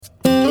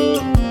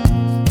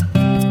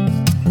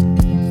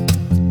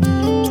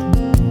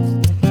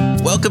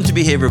Welcome to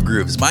Behavioral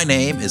Grooves. My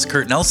name is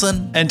Kurt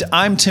Nelson. And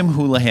I'm Tim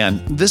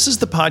Houlihan. This is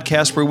the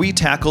podcast where we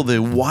tackle the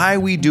why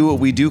we do what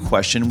we do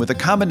question with a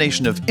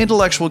combination of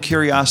intellectual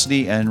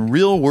curiosity and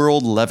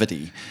real-world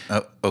levity.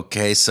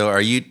 Okay, so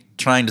are you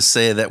trying to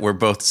say that we're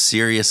both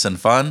serious and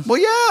fun? Well,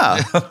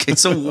 yeah. Okay,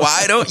 so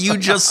why don't you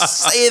just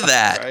say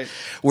that? Right.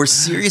 We're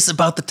serious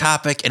about the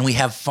topic and we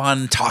have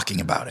fun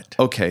talking about it.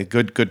 Okay,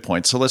 good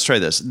point. So let's try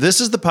this.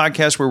 This is the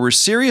podcast where we're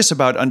serious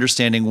about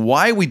understanding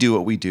why we do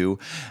what we do,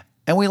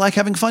 and we like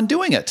having fun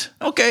doing it.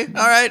 Okay,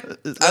 all right.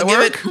 I'll give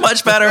it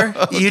much better.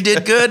 You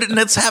did good, and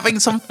it's having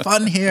some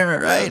fun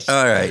here, right? Yes.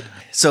 All right.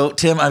 So,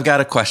 Tim, I've got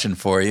a question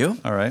for you.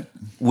 All right.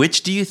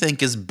 Which do you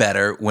think is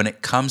better when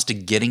it comes to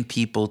getting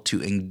people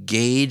to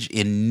engage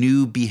in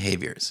new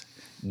behaviors?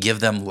 Give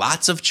them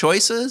lots of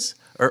choices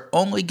or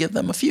only give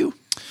them a few?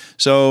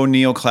 So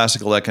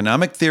neoclassical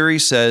economic theory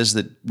says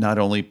that not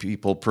only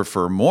people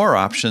prefer more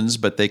options,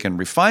 but they can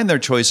refine their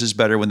choices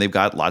better when they've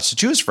got lots to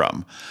choose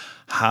from.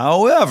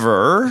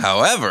 However,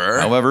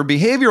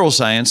 behavioral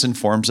science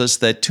informs us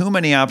that too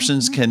many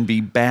options can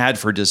be bad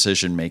for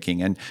decision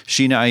making. And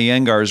Sheena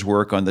Iyengar's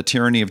work on the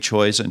tyranny of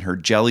choice and her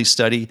jelly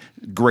study,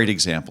 great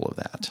example of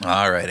that.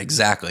 All right,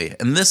 exactly.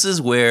 And this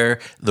is where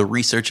the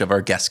research of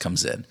our guest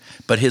comes in.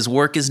 But his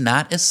work is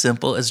not as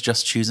simple as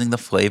just choosing the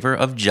flavor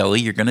of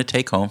jelly you're going to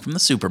take home from the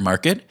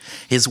supermarket.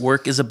 His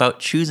work is about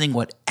choosing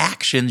what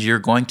actions you're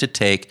going to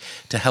take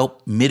to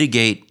help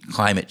mitigate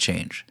climate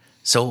change.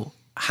 So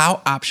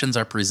how options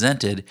are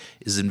presented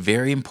is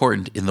very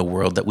important in the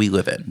world that we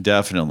live in.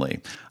 Definitely.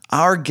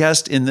 Our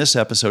guest in this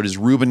episode is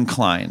Reuben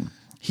Klein.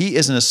 He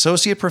is an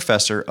associate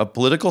professor of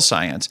political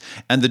science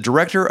and the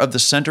director of the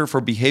Center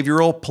for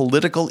Behavioral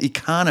Political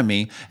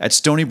Economy at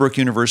Stony Brook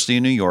University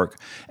in New York.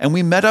 And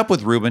we met up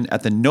with Reuben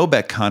at the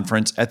NOBEC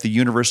conference at the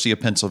University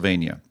of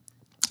Pennsylvania.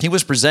 He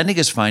was presenting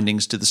his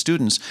findings to the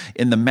students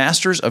in the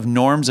Masters of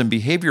Norms and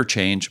Behavior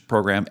Change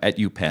program at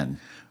UPenn.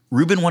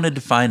 Reuben wanted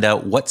to find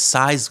out what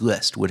size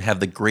list would have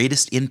the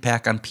greatest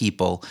impact on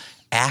people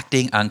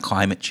acting on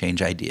climate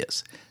change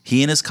ideas.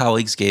 He and his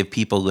colleagues gave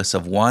people lists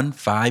of 1,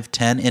 5,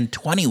 10, and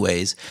 20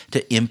 ways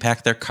to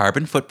impact their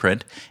carbon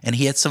footprint, and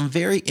he had some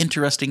very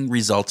interesting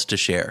results to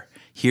share.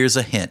 Here's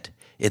a hint.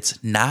 It's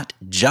not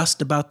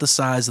just about the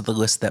size of the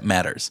list that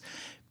matters.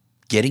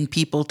 Getting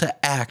people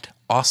to act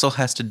also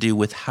has to do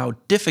with how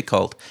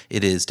difficult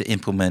it is to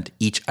implement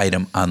each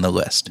item on the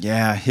list.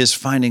 Yeah, his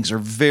findings are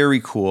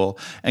very cool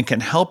and can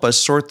help us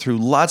sort through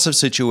lots of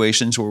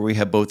situations where we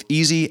have both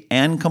easy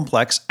and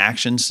complex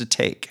actions to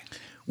take.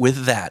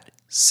 With that,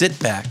 sit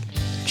back,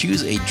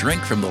 choose a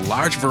drink from the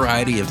large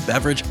variety of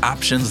beverage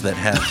options that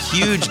have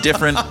huge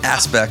different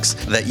aspects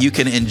that you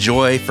can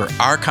enjoy for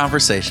our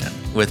conversation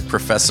with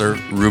Professor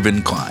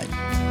Reuben Klein.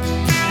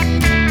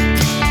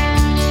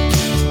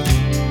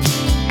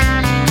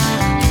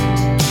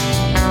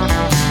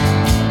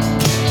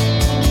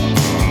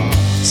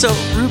 So,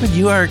 Reuben,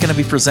 you are going to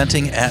be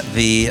presenting at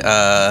the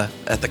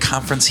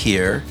conference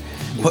here.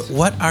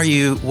 What are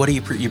you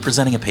you're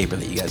presenting a paper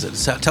that you guys have.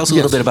 So tell us a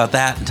little bit about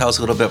that, and tell us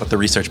a little bit about the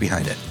research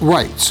behind it.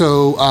 Right.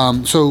 So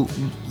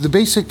the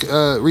basic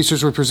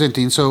research we're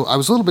presenting. So I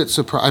was a little bit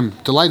surprised. I'm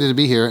delighted to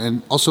be here,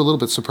 and also a little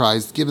bit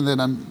surprised, given that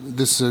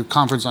this is a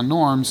conference on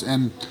norms,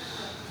 and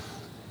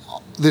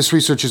this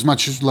research is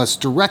much less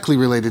directly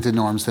related to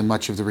norms than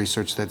much of the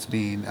research that's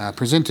being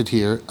presented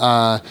here.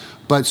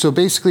 But so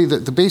basically,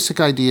 the basic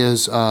idea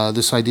is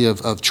this idea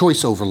of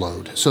choice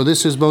overload. So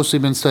this has mostly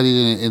been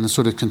studied in the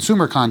sort of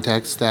consumer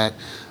context, that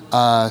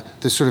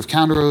this sort of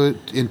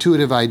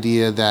counterintuitive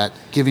idea that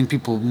giving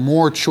people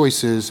more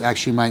choices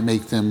actually might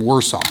make them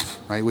worse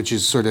off, right? Which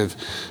is sort of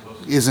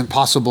isn't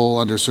possible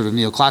under sort of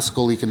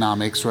neoclassical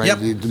economics, right?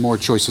 Yep. The more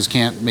choices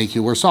can't make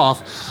you worse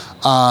off.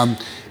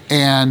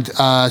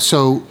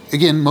 So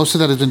again, most of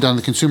that has been done in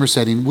the consumer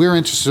setting. We're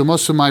interested, so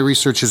most of my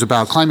research is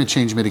about climate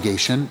change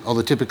mitigation,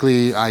 although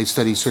typically I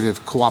study sort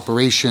of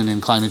cooperation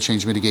in climate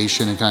change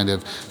mitigation and kind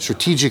of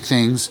strategic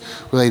things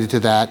related to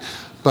that.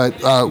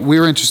 But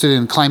we're interested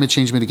in climate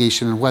change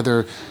mitigation and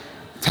whether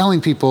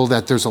telling people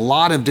that there's a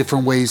lot of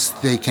different ways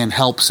they can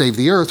help save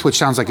the earth, which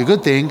sounds like a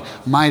good thing,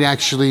 might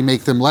actually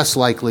make them less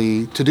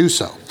likely to do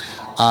so.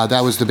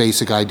 That was the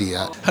basic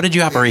idea. How did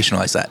you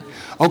operationalize that?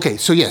 Okay,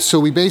 so yes, so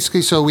we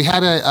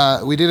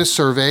had we did a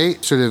survey,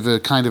 sort of a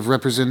kind of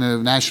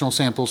representative national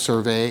sample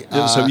survey.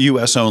 So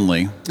U.S.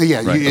 only.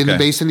 Yeah, right,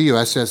 based in the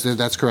U.S. Yes,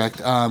 that's correct.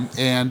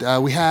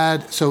 We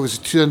had, so it was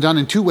done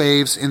in two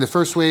waves. In the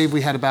first wave,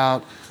 we had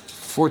about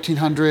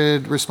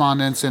 1,400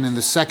 respondents, and in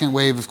the second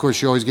wave, of course,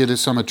 you always get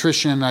some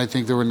attrition. I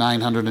think there were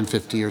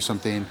 950 or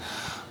something.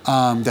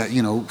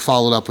 That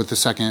followed up with the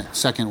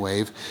second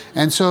wave.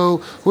 And so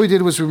what we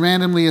did was we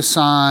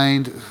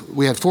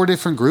had 4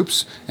 different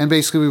groups, and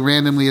basically we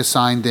randomly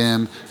assigned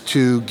them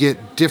to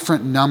get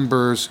different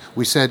numbers.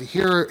 We said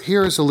here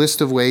is a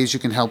list of ways you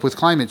can help with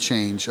climate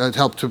change,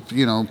 help to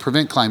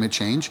prevent climate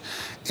change,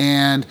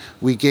 and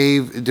we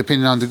gave,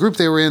 depending on the group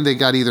they were in, they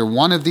got either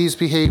one of these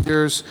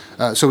behaviors.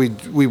 So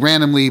we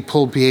randomly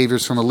pulled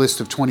behaviors from a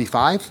list of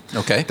 25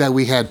 that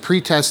we had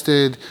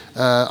pre-tested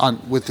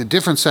with a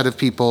different set of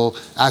people,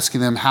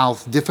 asking them how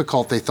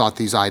difficult they thought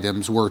these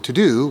items were to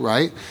do,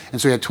 right? And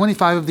so we had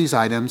 25 of these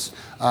items.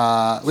 We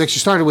actually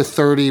started with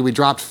 30. We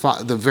dropped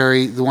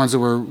the ones that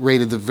were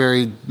rated the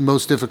very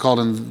most difficult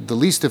and the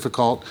least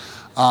difficult,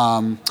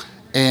 and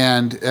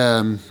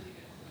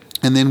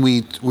then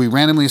we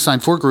randomly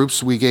assigned 4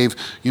 groups. We gave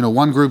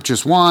one group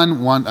just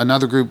one,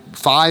 another group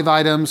 5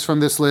 items from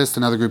this list,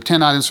 another group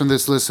 10 items from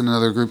this list, and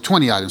another group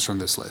 20 items from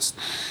this list.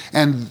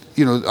 And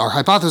our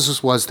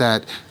hypothesis was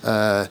that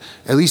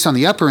at least on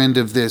the upper end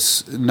of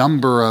this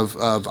number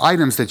of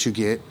items that you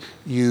get,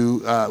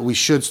 we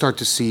should start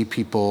to see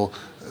people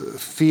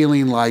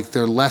feeling like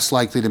they're less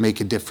likely to make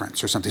a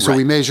difference or something. So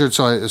we measured,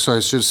 so I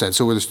should have said,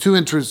 so there's two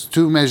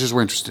measures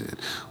we're interested in.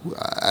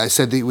 I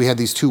said that we had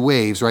these 2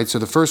 waves, right? So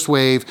the first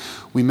wave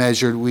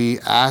we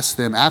asked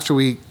them, after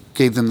we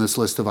gave them this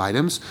list of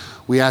items,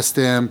 we asked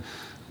them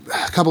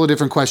a couple of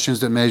different questions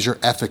that measure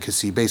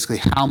efficacy. Basically,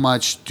 how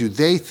much do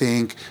they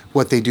think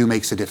what they do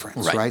makes a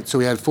difference, right? So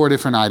we had 4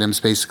 different items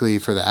basically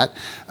for that,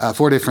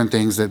 4 different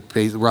things that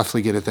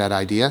roughly get at that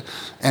idea.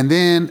 And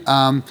then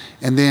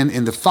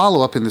in the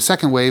follow-up, in the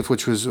second wave,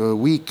 which was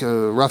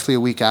roughly a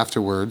week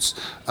afterwards,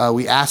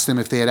 we asked them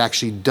if they had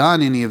actually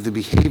done any of the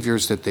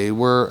behaviors that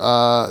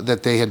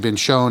they had been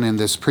shown in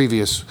this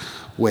previous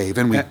wave,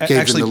 and we gave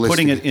actually them the list.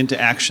 Putting it into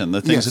action,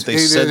 the things that they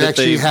said that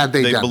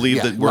they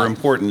believed that were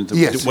important.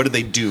 Yes. What did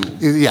they do?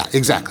 Yeah,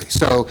 exactly.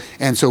 So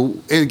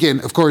again,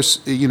 of course,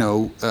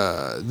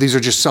 these are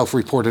just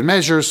self-reported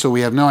measures, so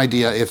we have no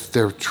idea if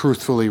they're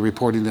truthfully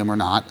reporting them or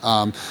not.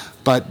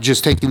 But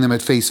just taking them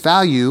at face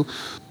value,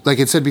 like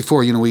I said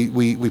before,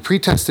 we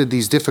pre-tested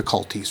these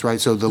difficulties,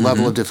 right? So the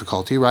level of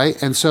difficulty, right?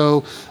 And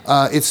so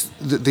it's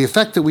the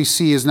effect that we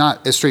see is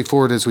not as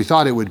straightforward as we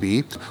thought it would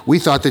be. We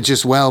thought that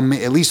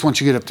at least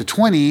once you get up to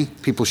 20,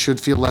 people should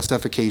feel less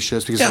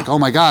efficacious because like, oh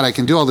my God, I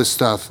can do all this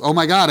stuff. Oh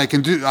my God, I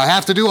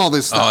have to do all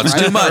this stuff. Oh, it's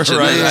right? too much.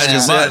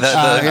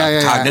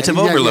 The cognitive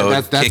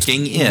overload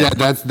kicking in.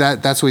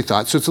 That's what we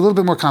thought. So it's a little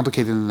bit more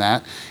complicated than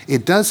that.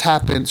 It does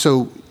happen.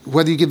 So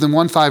whether you give them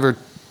 1, 5, or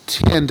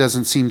 10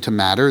 doesn't seem to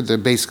matter.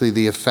 Basically,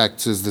 the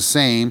effect is the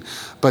same,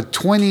 but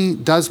 20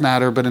 does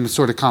matter, but in a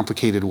sort of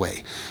complicated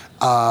way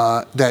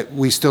that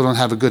we still don't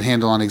have a good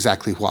handle on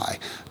exactly why.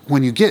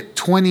 When you get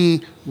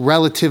 20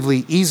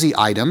 relatively easy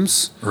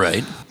items,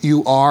 right,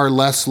 you are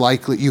less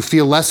likely, you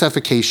feel less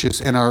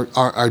efficacious and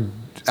are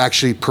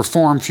actually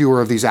perform fewer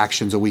of these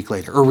actions a week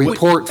later, or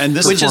report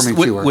performing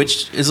fewer.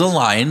 Which is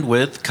aligned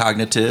with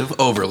cognitive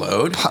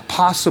overload.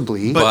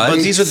 Possibly. But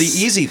these are the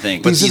easy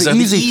things. These are the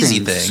easy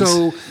things.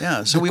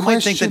 So we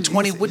might think that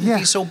 20 wouldn't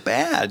be so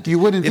bad. You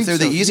wouldn't if think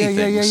they're the easy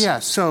things. Yeah.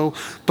 So,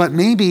 but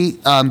maybe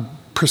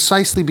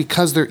precisely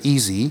because they're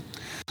easy.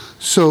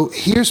 So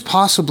here's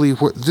possibly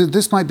where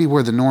this might be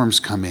where the norms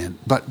come in.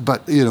 But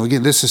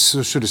again, this is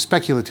sort of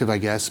speculative, I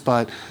guess.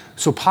 But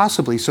so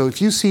possibly, so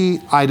if you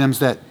see items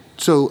that.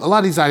 So a lot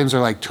of these items are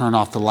like turn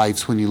off the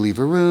lights when you leave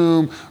a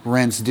room,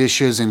 rinse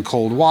dishes in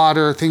cold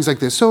water, things like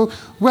this. So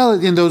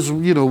and those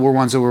were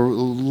ones that were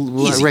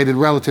rated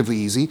relatively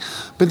easy.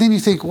 But then you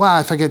think, wow,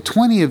 if I get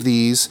 20 of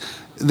these,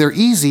 they're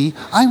easy.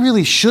 I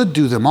really should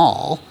do them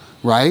all,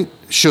 right?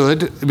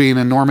 Should being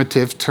a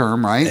normative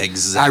term, right?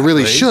 Exactly. I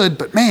really should,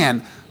 but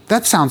man,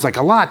 that sounds like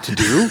a lot to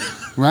do,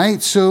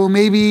 right? So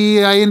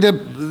maybe I end up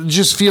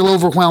just feel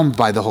overwhelmed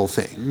by the whole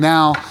thing.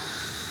 Now.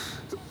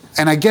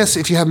 And I guess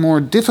if you have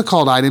more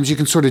difficult items, you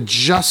can sort of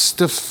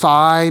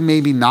justify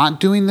maybe not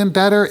doing them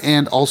better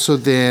and also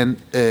then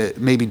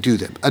maybe do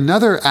them.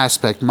 Another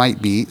aspect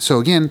might be, so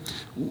again,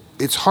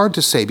 it's hard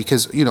to say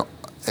because,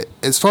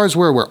 as far as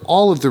where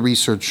all of the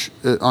research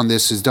on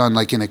this is done,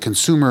 like in a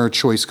consumer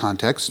choice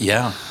context.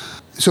 Yeah.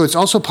 So it's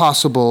also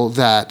possible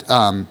that,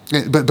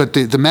 but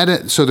the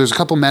meta. So there's a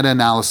couple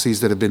meta-analyses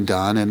that have been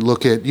done, and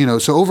look at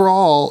So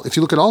overall, if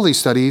you look at all these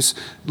studies,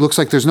 it looks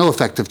like there's no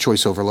effective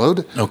choice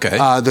overload. Okay.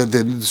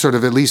 The sort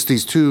of at least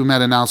these 2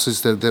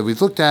 meta-analyses that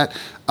we've looked at,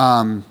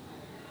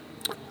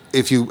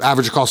 if you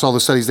average across all the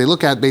studies they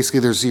look at, basically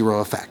there's 0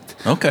 effect.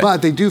 Okay.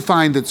 But they do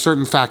find that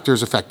certain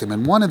factors affect them,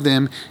 and one of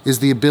them is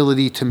the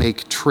ability to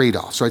make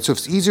trade-offs. Right. So if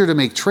it's easier to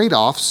make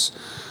trade-offs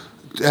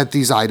at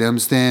these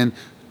items, then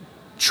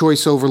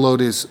choice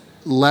overload is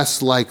less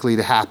likely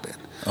to happen.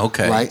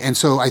 Okay. Right? And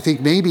so I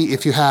think maybe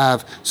if you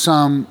have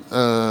some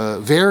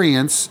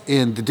variance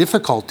in the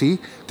difficulty,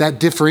 that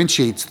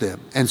differentiates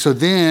them. And so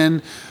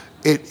then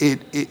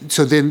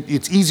so then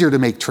it's easier to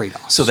make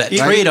trade-offs. So that right?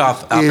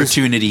 trade-off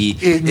opportunity,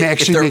 It if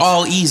actually they're makes-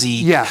 all easy,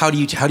 Yeah. how do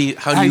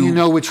you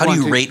know which how one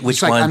do you to- rate which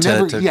it's like, one I'm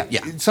never-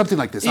 to something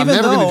like this. Even I'm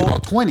never going to though- do all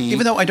 20.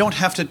 Even though I don't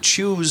have to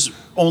choose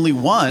only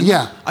one,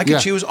 Yeah, I could yeah.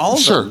 choose all of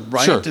Sure, them,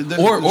 right? sure.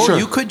 or Sure.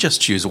 you could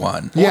just choose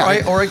one.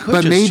 Yeah. Or I could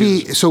But just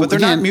maybe- choose. so but they're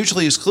not again-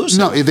 mutually exclusive.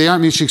 No, they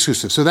aren't mutually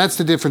exclusive. So that's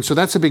the difference. So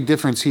that's a big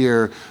difference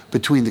here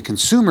between the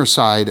consumer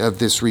side of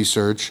this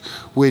research,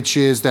 which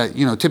is that,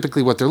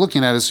 typically what they're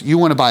looking at is you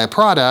want to buy a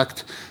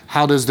product.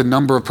 How does the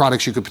number of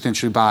products you could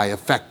potentially buy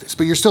affect this?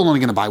 But you're still only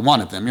going to buy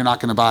one of them. You're not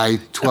going to buy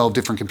 12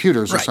 different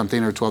computers or Right.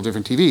 something, or 12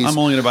 different TVs. I'm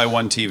only going to buy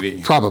one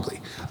TV. Probably,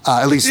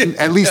 at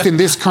least in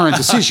this current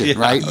decision,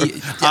 right?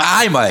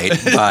 I might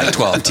buy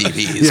 12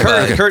 TVs.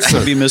 but- Kurt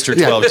could be Mr.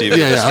 12 TV.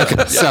 Yeah.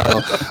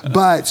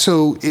 Okay.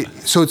 So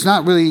it's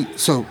not really.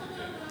 So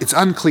it's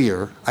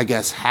unclear, I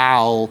guess,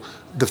 how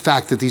the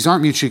fact that these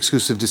aren't mutually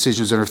exclusive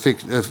decisions that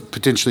are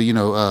potentially,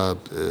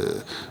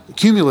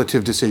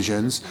 cumulative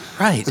decisions,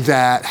 Right.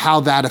 That how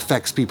that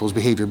affects people's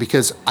behavior,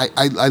 because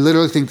I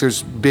literally think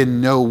there's been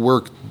no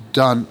work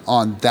done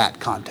on that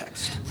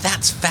context.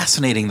 That's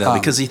fascinating, though,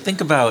 because you think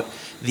about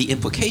the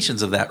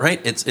implications of that, right?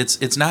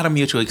 It's not a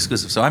mutually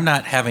exclusive. So I'm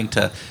not having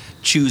to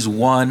choose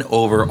one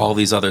over all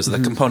these others. The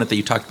component that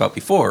you talked about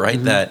before,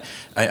 right? That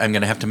I'm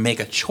going to have to make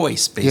a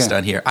choice based Yeah.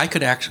 on here. I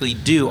could actually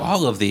do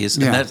all of these,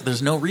 and Yeah.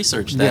 there's no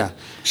research that. Yeah,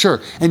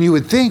 sure. And you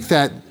would think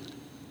that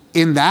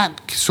in that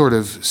sort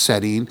of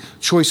setting,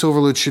 choice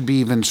overload should be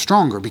even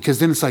stronger, because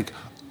then it's like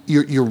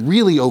you're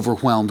really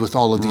overwhelmed with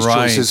all of these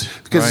Right, choices.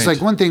 Because it's right.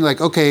 like one thing, like,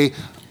 okay,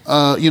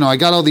 I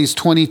got all these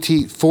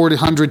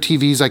 400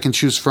 TVs I can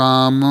choose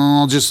from.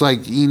 I'll just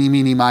like eeny,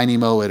 meeny, miny,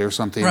 moe it or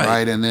something, Right.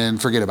 right? And then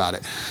forget about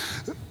it.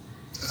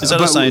 Is that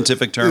a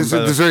scientific term? It's, by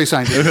the it's way? very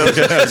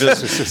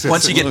scientific.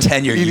 Once you get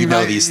tenured, you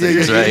know these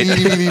things, right?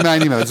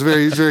 It's a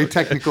very, very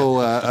technical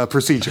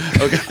procedure.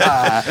 Okay.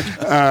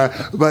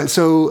 But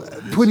so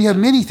when you have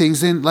many things,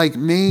 then like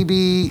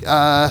maybe,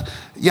 I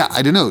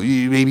don't know.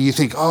 Maybe you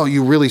think, oh,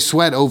 you really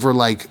sweat over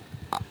like,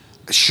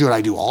 should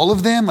I do all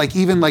of them? Like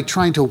even like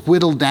trying to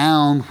whittle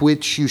down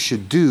which you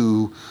should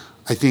do,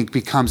 I think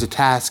becomes a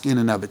task in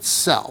and of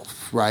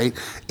itself, right?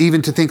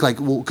 Even to think like,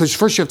 well, because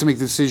first you have to make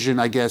the decision,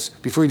 I guess,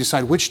 before you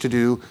decide which to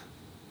do,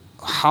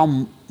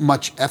 how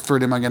much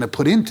effort am I going to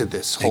put into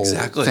this whole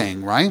Exactly.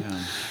 thing, right? Yeah.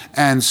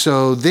 And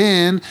so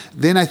then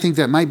I think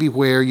that might be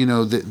where,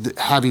 the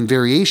having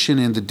variation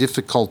in the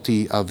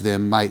difficulty of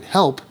them might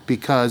help,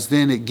 because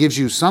then it gives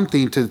you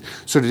something to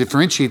sort of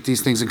differentiate these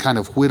things and kind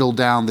of whittle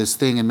down this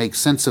thing and make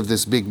sense of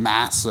this big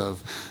mass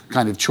of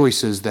kind of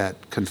choices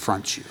that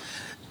confront you.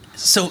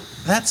 So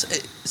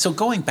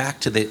going back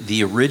to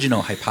the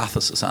original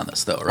hypothesis on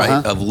this, though,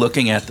 right? Of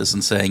looking at this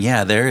and saying,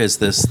 yeah, there is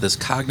this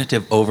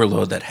cognitive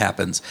overload that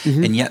happens,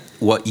 and yet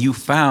what you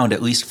found,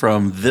 at least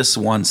from this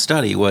one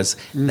study, was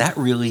that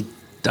really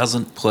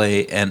doesn't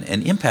play an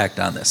impact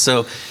on this.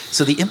 So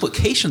the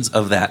implications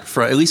of that,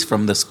 at least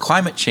from this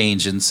climate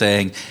change and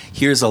saying,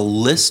 here's a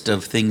list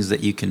of things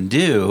that you can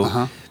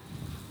do.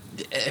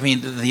 I mean,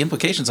 the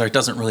implications are it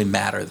doesn't really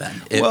matter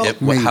then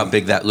how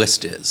big that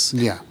list is.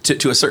 Yeah.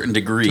 To a certain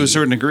degree. To a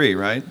certain degree,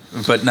 right?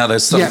 But now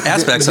there's some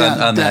aspects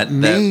on that.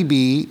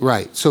 Maybe,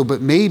 right. So, but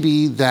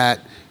maybe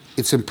that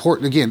it's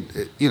important, again,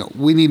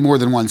 we need more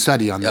than one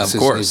study on this.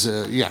 Of course.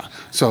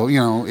 So,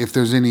 if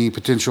there's any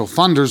potential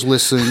funders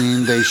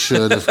listening, they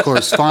should, of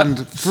course,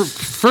 fund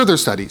further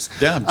studies.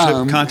 Yeah,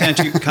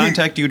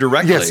 contact you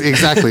directly. Yes,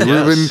 exactly.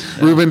 Yes.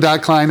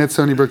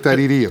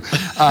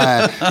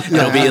 Ruben.Klein@stonybrook.edu.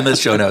 It'll be in the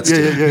show notes,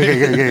 too.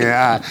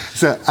 Yeah.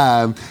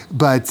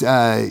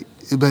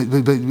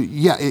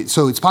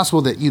 So it's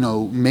possible that,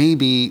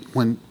 maybe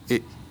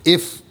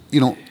if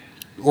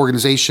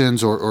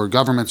organizations or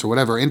governments or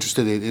whatever are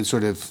interested in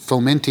sort of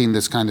fomenting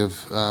this kind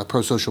of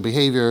pro-social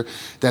behavior,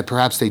 that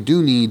perhaps they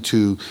do need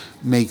to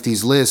make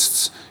these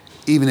lists,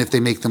 even if they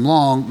make them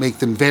long, make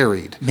them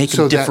varied. Make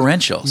them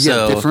differential.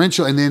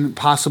 Differential, and then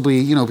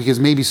possibly, because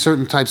maybe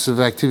certain types of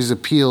activities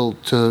appeal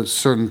to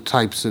certain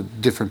types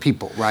of different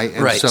people, right?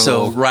 And right.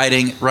 So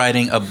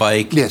riding a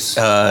bike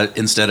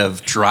instead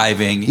of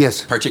driving,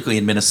 particularly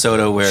in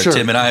Minnesota where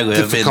Tim and I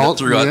live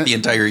throughout the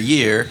entire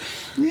year.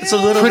 It's a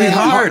little bit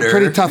harder.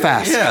 Pretty tough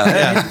ask.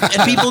 Yeah.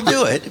 And people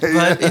do it.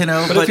 But,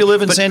 But if you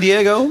live in San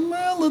Diego,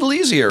 a little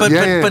easier.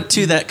 But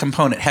to that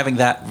component, having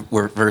that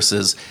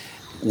versus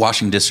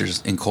washing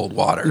dishes in cold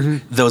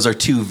water, those are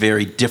two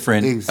very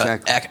different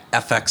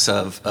effects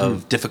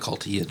of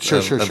difficulty of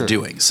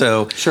doing.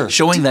 So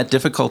showing that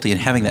difficulty and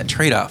having that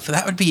trade-off,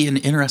 that would be an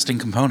interesting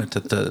component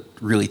to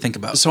really think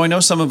about. So I know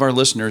some of our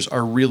listeners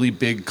are really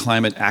big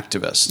climate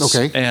activists.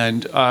 Okay.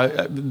 And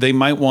they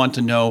might want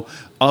to know,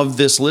 of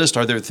this list,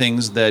 are there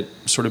things that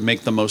sort of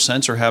make the most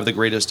sense or have the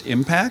greatest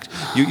impact?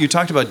 You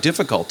talked about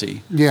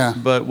difficulty. Yeah.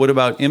 But what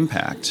about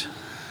impact?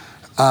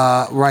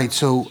 Right.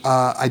 So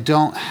I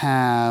don't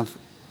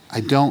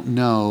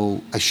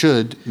know. I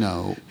should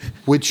know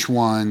which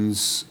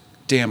ones.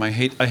 Damn, I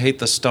hate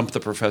the stump the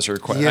professor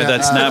question.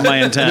 That's not my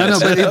intent. No.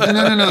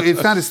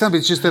 It's not a stump.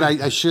 It's just that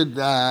I should.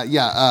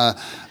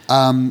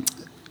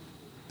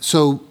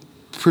 So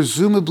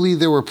presumably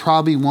there were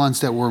probably ones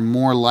that were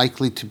more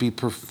likely to be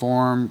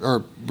performed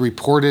or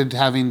reported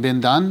having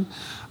been done.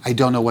 I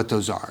don't know what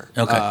those are.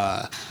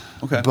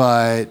 Okay.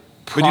 But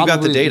you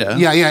got the data.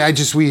 Yeah.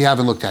 We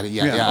haven't looked at it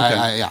yet.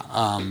 Yeah,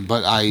 okay.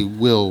 But I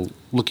will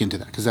look into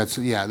that because that's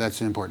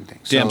an important thing.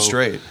 Damn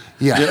straight.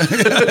 Yeah.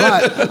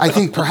 But I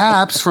think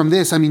perhaps from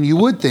this, I mean, you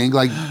would think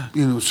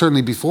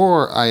certainly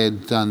before I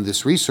had done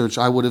this research,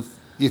 I would have,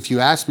 if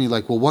you asked me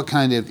well, what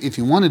kind of, if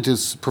you wanted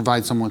to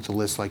provide someone with a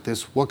list like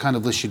this, what kind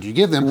of list should you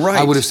give them? Right.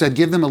 I would have said,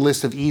 give them a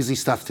list of easy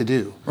stuff to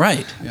do.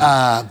 Right.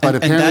 But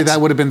apparently that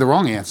would have been the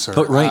wrong answer.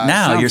 But right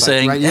now you're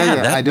saying, right?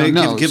 I don't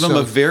know. Give them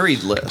a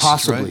varied list.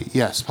 Possibly, right?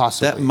 yes,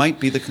 possibly. That might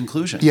be the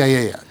conclusion.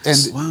 Yeah. And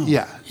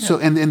wow. So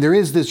and there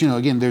is this,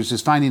 again, there's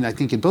this finding, I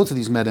think, in both of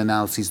these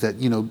meta-analyses that,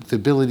 the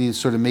ability to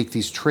sort of make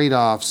these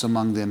trade-offs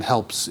among them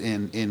helps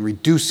in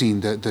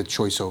reducing the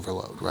choice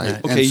overload,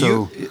 right? Okay, and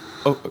so,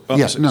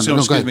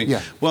 excuse me.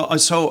 Yeah. Well,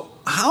 so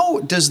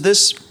how does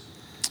this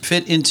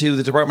fit into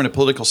the Department of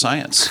Political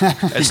Science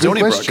at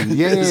Stony Brook?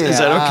 Yeah. Is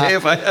that okay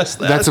if I ask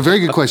that? That's a very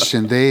good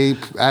question. They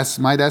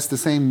might ask the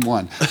same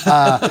one.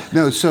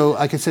 So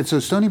like I said,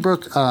 Stony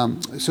Brook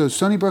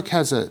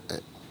has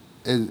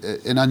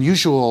an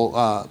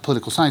unusual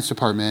political science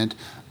department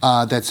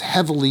that's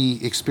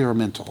heavily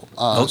experimental.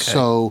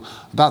 So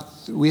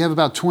we have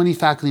about 20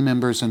 faculty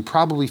members, and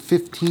probably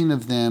 15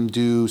 of them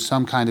do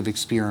some kind of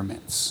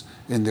experiments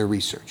in their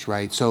research,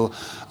 right? So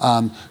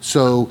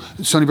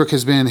Stony Brook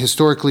has been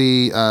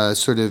historically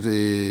sort of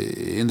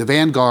in the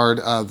vanguard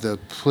of the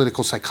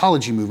political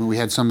psychology movement. We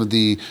had some of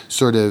the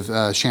sort of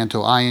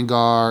Shanto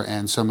Iyengar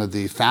and some of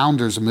the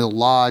founders of Milt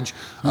Lodge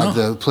of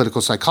the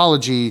political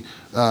psychology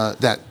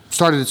that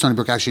started at Stony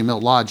Brook. Actually,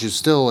 Milt Lodge is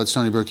still at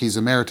Stony Brook. He's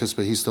emeritus,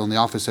 but he's still in the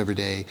office every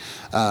day.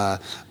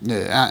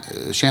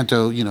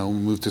 Shanto,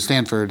 moved to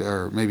Stanford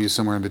or maybe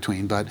somewhere in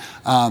between. But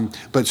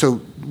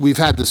so we've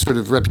had this sort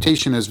of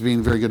reputation as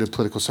being very good at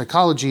political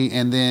psychology.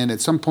 And then at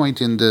some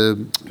point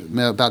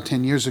about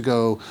 10 years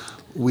ago,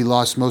 we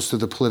lost most of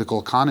the political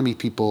economy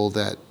people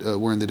that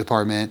were in the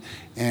department,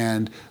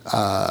 and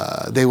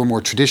they were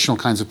more traditional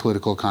kinds of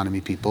political economy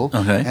people.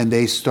 Okay. And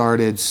they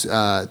started,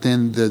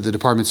 then the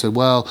department said,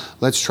 well,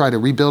 let's try to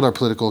rebuild our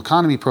political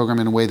economy program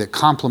in a way that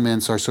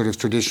complements our sort of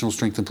traditional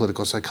strength in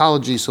political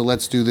psychology. So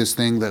let's do this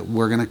thing that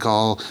we're going to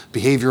call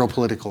behavioral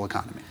political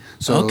economy.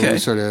 So we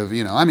sort of,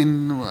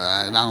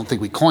 I don't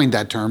think we coined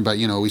that term, but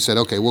we said,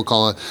 okay, we'll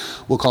call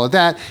it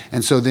that.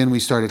 And so then we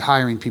started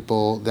hiring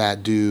people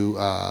that do.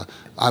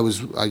 I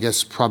was, I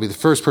guess, probably the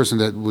first person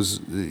that was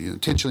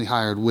intentionally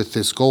hired with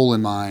this goal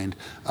in mind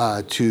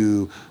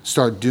to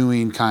start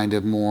doing kind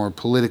of more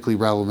politically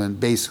relevant,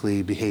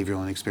 basically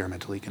behavioral and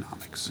experimental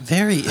economics.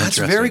 Very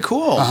interesting. That's very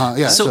cool.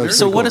 Yeah.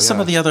 So what are some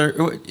of the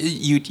other?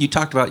 You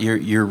talked about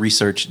your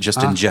research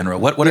just in general.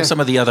 What are some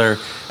of the other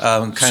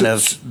kind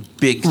of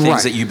big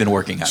things that you've been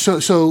working on? So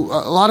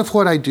a lot of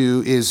what I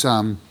do is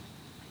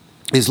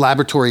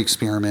laboratory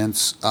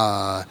experiments.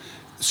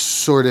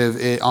 Sort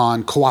of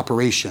on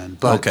cooperation,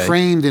 but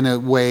framed in a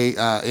way,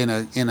 in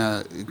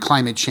a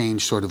climate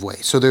change sort of way.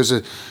 So there's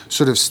a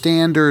sort of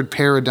standard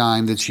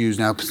paradigm that's used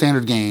now,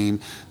 standard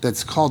game,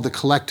 that's called the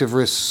collective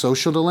risk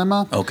social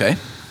dilemma. Okay.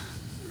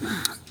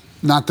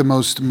 Not the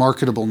most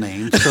marketable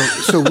name.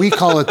 So we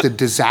call it the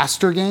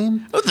disaster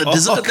game.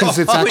 Because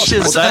it's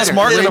actually that's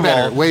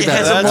marketable. Way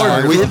better. It has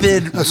a more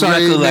vivid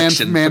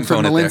recollection Manfred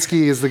component there.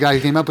 Malinsky is the guy who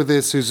came up with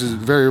this, who's a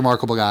very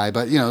remarkable guy.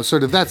 But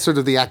that's sort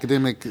of the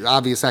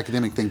obvious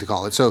academic thing to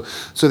call it. So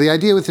the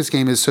idea with this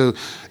game is,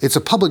 it's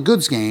a public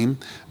goods game,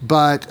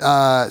 but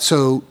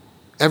so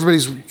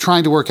everybody's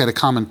trying to work at a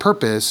common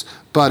purpose.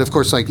 But of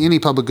course, like any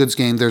public goods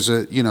game, there's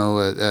a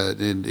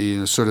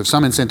sort of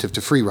some incentive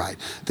to free ride.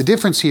 The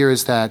difference here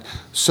is that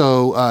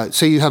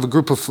say you have a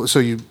group of, so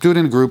you do it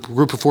in a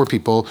group of 4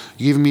 people.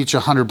 You give them each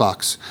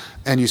 $100,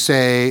 and you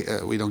say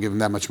we don't give them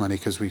that much money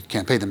because we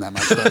can't pay them that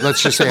much. But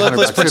let's just say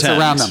 $100. It's a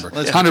round number.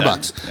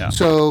 $100. Yeah.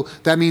 So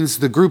that means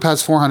the group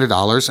has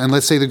 $400, and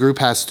let's say the group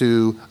has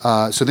to.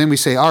 So then we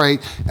say, all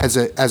right, as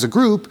a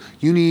group,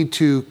 you need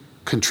to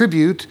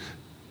contribute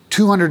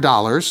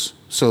 $200,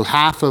 so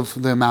half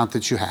of the amount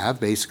that you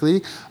have,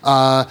 basically,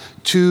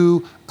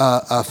 to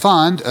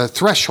fund a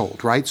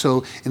threshold, right?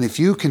 So, and if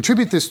you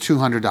contribute this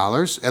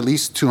 $200, at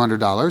least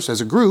 $200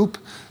 as a group,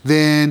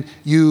 then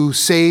you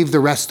save the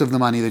rest of the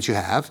money that you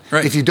have.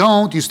 Right. If you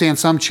don't, you stand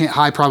some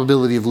high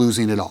probability of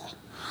losing it all.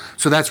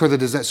 So that's where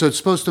so it's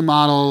supposed to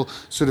model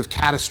sort of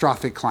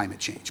catastrophic climate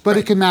change, but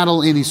it can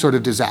model any sort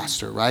of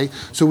disaster, right?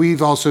 So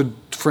we've also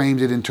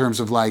framed it in terms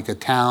of like a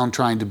town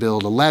trying to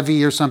build a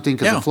levee or something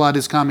because a flood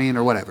is coming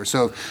or whatever.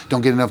 So don't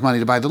get enough money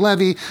to buy the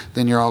levee,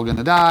 then you're all going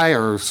to die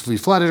or be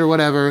flooded or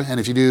whatever. And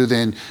if you do,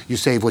 then you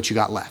save what you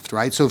got left,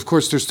 right? So of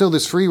course there's still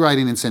this free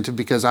riding incentive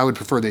because I would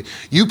prefer that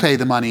you pay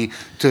the money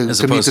to meet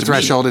the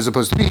threshold as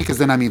opposed to me, because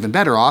then I'm even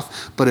better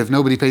off. But if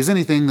nobody pays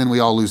anything, then we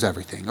all lose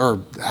everything or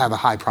have a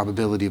high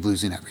probability of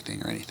losing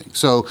everything or anything.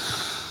 So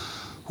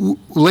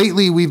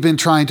lately we've been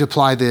trying to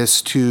apply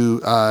this to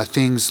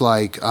things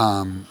like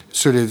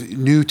sort of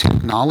new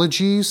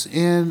technologies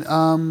in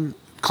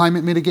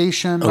climate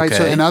mitigation, right?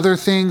 So, Okay. and other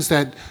things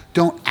that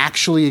don't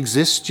actually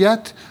exist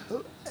yet.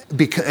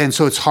 And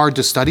so it's hard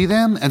to study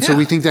them. And so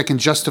we think that can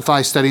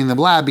justify studying the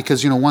lab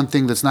because, one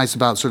thing that's nice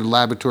about sort of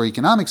laboratory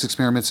economics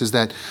experiments is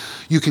that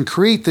you can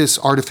create this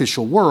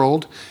artificial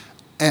world.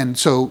 And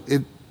so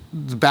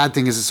the bad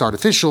thing is it's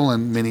artificial,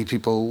 and many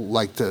people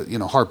like to,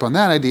 harp on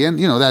that idea. And,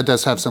 that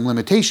does have some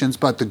limitations.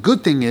 But the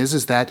good thing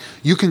is that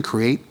you can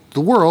create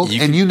the world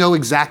and you know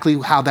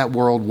exactly how that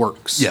world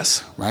works.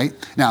 Yes. Right?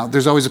 Now,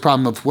 there's always a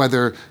problem of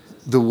whether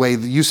the way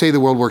that you say the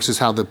world works is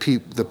how the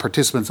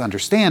participants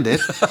understand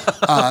it,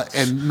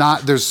 and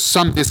there's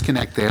some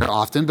disconnect there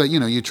often, but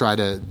you try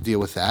to deal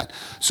with that.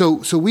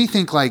 So we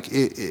think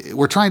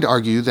we're trying to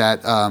argue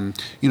that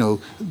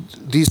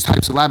these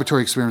types of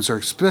laboratory experiments are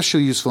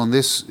especially useful in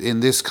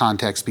this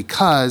context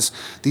because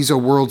these are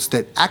worlds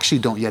that actually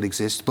don't yet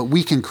exist, but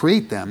we can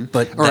create them,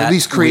 or at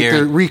least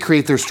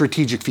recreate their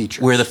strategic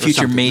features. Where the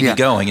future may be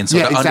going, and so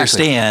to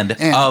understand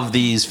of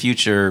these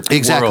future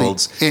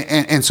worlds.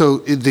 And so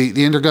the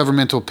Intergovernmental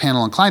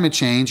Panel on Climate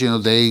Change,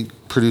 they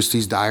produce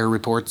these dire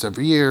reports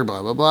every year,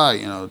 blah, blah,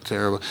 blah,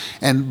 terrible.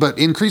 But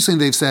increasingly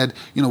they've said,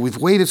 we've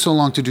waited so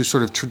long to do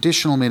sort of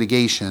traditional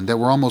mitigation that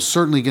we're almost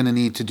certainly going to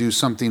need to do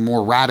something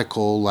more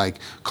radical like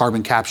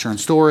carbon capture and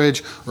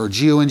storage or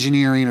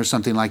geoengineering or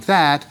something like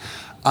that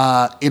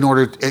in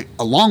order,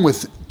 along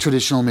with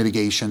traditional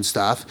mitigation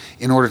stuff,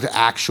 in order to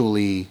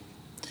actually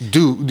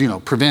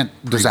prevent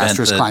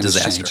disastrous climate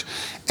change.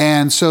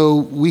 And so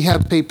we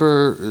have a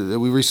paper that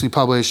we recently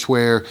published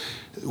where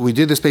we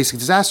did this basic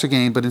disaster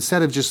game, but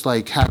instead of just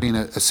like having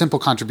a simple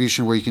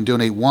contribution where you can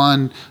donate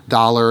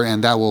 $1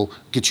 and that will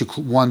get you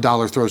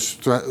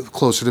 $1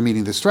 closer to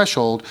meeting this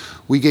threshold,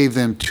 we gave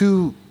them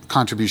two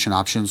contribution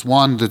options.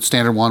 One, the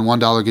standard one,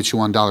 $1 gets you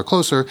 $1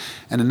 closer,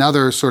 and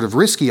another sort of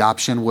risky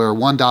option where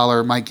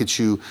 $1 might gives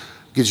you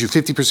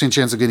 50%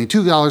 chance of getting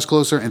 $2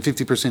 closer and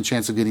 50%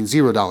 chance of getting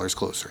 $0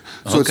 closer.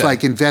 So it's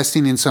like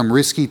investing in some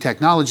risky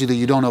technology that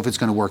you don't know if it's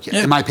going to work yet.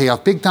 It might pay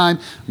off big time,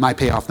 might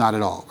pay off not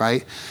at all,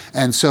 right?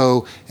 And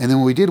then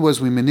what we did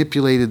was we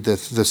manipulated the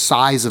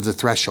size of the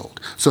threshold.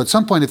 So at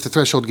some point, if the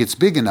threshold gets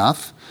big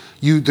enough,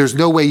 there's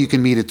no way you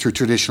can meet it through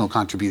traditional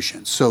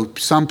contributions. So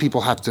some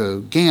people have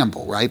to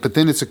gamble, right? But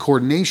then it's a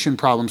coordination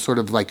problem, sort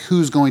of like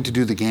who's going to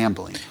do the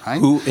gambling, right?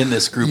 Who in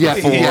this group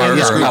of four,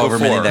 or however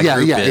many that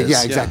group is.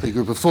 Yeah, exactly.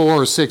 Group of 4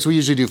 or 6. We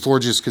usually do 4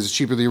 just because it's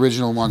cheaper. The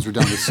original ones were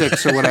done with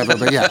 6 or whatever.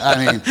 But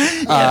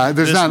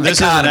this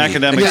is an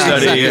academic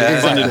study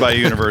funded by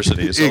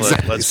universities. So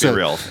let's be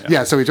real.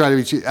 So we try to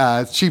be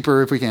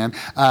cheaper if we can.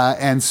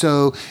 And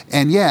so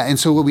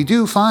what we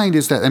do find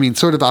is that,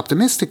 sort of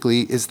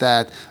optimistically, is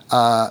that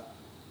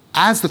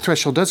as the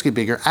threshold does get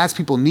bigger, as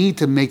people need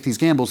to make these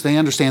gambles, they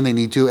understand they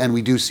need to, and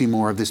we do see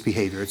more of this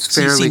behavior. It's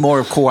fairly, you see more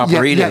of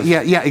cooperative.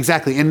 Yeah,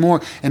 exactly, and more,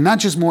 and not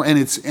just more. And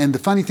the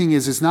funny thing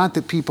is, it's not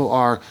that people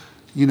are,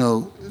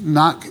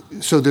 not.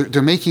 So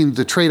they're making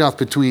the trade-off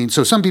between.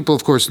 So some people,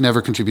 of course,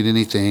 never contribute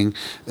anything,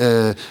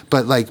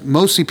 but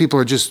mostly people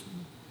are just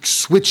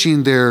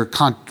switching their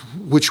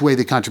which way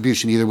the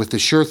contribution, either with the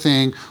sure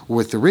thing or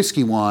with the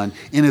risky one,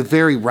 in a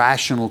very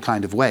rational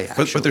kind of way.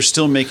 But they're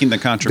still making the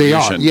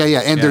contribution. They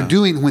are, and they're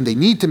doing, when they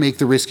need to make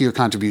the riskier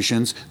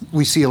contributions,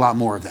 we see a lot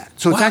more of that.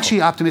 So it's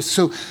actually optimistic.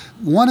 So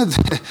one of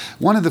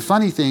the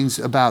funny things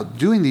about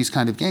doing these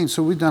kind of games,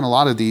 so we've done a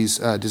lot of these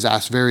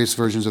various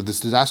versions of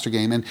this disaster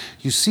game, and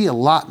you see a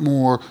lot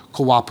more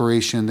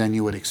cooperation than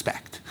you would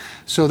expect.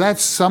 So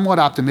that's somewhat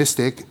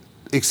optimistic.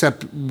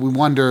 Except we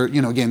wonder,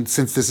 again,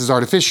 since this is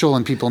artificial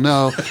and people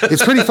know,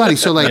 it's pretty funny.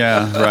 So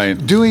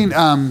doing,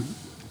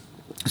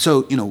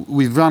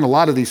 we've run a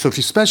lot of these. So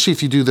especially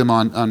if you do them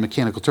on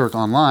Mechanical Turk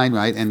online,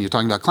 right, and you're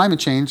talking about climate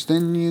change,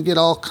 then you get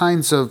all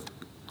kinds of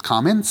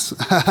comments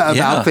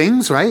about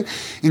things, right?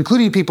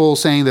 Including people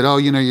saying that,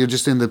 you're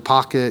just in the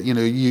pocket, you're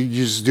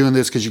just doing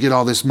this because you get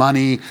all this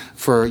money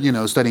for,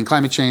 studying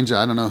climate change.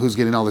 I don't know who's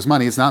getting all this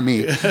money. It's not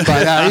me.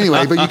 But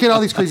anyway, but you get all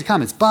these crazy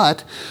comments.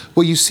 But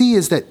what you see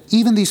is that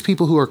even these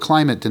people who are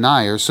climate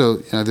deniers, so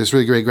this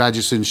really great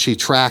graduate student, she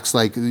tracks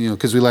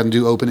because we let them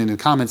do open-ended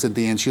comments at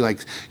the end, she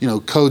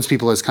codes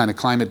people as kind of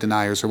climate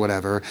deniers or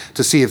whatever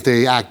to see if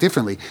they act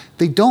differently.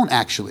 They don't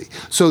actually.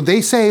 So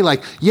they say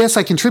yes,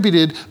 I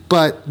contributed,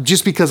 but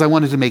just because I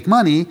wanted to make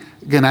money,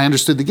 again, I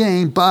understood the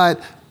game,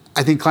 but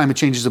I think climate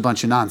change is a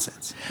bunch of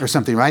nonsense or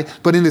something, right?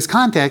 But in this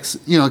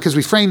context, because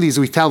we frame these,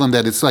 we tell them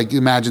that it's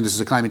imagine this is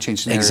a climate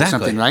change scenario or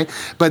something, right?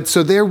 But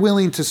so they're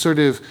willing to sort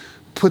of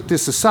put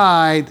this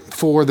aside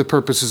for the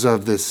purposes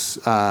of this,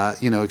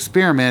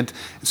 experiment,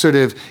 sort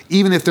of,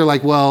 even if they're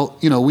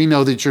we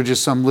know that you're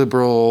just some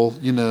liberal,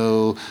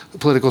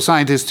 political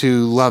scientist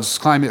who loves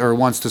climate or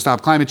wants to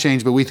stop climate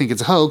change, but we think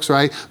it's a hoax,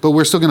 right? But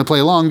we're still going to play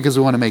along because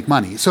we want to make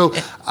money. So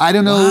I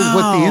don't know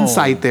what the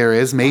insight there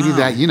is. Maybe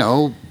that,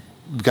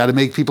 got to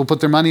make people put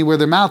their money where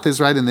their mouth is,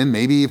 right? And then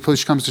maybe if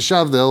push comes to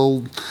shove,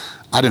 they'll...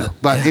 I don't know.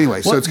 But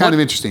anyway, so it's kind of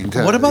interesting.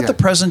 What about the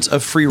presence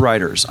of free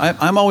riders?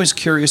 I'm always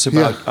curious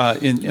about,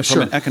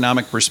 from an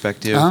economic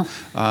perspective,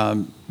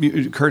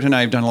 Kurt and I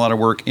have done a lot of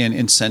work in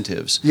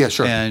incentives. Yeah,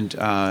 sure.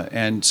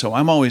 And so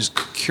I'm always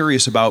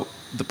curious about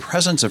the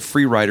presence of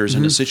free riders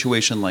in a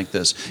situation like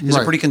this? Is it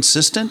Right. pretty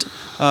consistent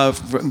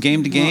from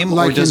game to game,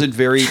 Like or does in it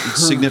vary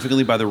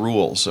significantly by the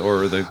rules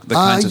or the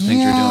kinds of things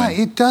you're Yeah,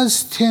 doing? it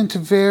does tend to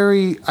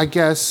vary, I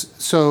guess.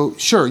 So,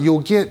 sure, you'll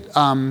get,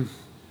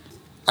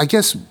 I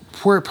guess,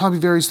 where it probably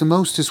varies the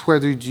most is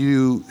whether you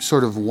do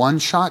sort of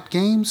one-shot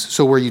games,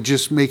 so where you're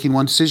just making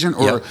one decision,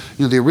 or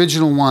Yep. the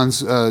original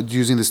ones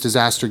using this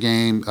disaster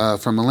game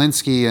from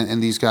Malinsky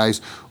and these guys,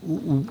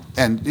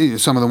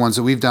 and some of the ones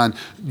that we've done,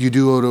 you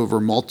do it over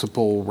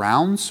multiple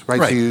rounds, right?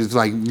 Right. So you use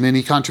like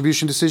mini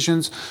contribution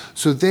decisions.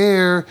 So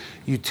there,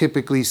 you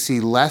typically see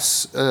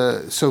less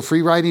so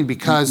free writing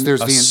because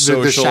there's A the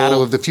social-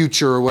 shadow of the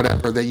future or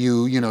whatever that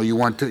you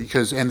want to,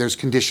 because and there's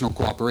conditional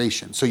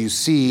cooperation. So you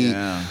see,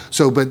 Yeah.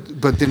 so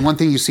but then one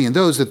thing you see in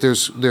those that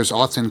there's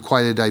often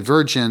quite a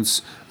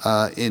divergence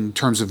in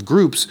terms of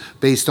groups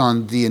based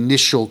on the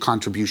initial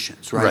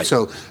contributions, right? Right.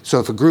 So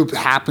if a group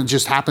happens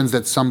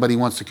that somebody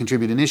wants to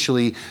contribute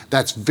initially,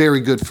 that's very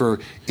good for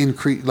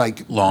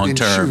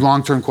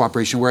long-term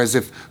cooperation. Whereas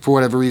if for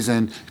whatever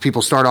reason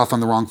people start off on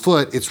the wrong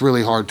foot, it's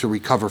really hard to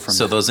recover from.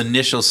 So that. those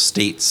initial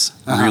states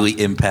really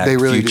impact They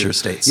really future do.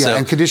 states. Yeah, So,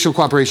 and conditional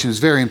cooperation is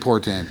very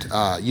important.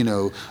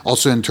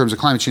 Also in terms of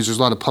climate change, there's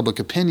a lot of public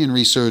opinion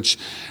research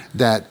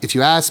that if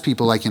you ask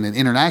people, like in an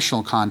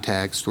international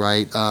context,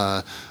 right?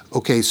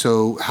 Okay,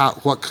 so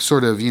what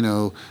sort of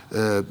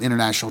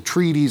international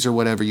treaties or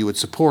whatever you would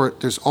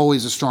support? There's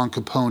always a strong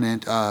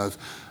component of,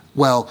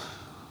 well,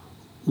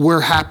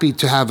 we're happy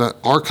to have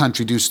our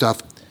country do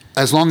stuff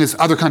as long as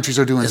other countries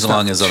are doing As stuff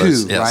long as too,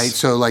 others, yes. right?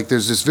 So like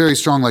there's this very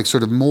strong like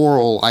sort of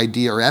moral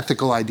idea or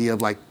ethical idea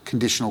of like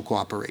conditional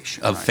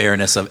cooperation. of right?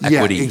 fairness, of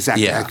equity. Yeah,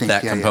 exactly. Yeah, I think,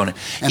 that yeah, component.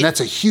 yeah. And that's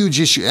a huge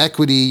issue.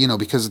 Equity,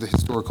 because of the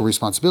historical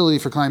responsibility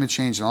for climate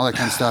change and all that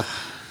kind of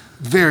stuff.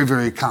 Very,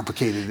 very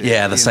complicated. Yeah,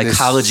 the in this.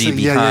 psychology So,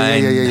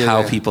 behind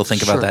how yeah. people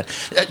think about Sure.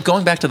 that.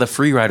 Going back to the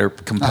free rider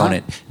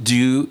component, do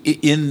you,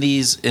 in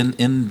these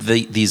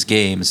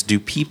games, do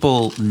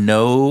people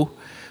know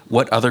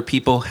what other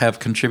people have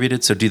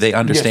contributed? So do they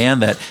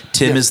understand that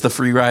Tim is the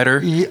free rider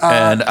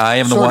and I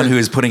am the sort one of. who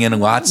is putting in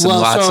lots and Well,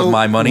 lots so- of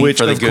my money Which,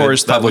 for the of good,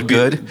 course, that public would be,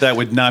 good? that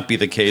would not be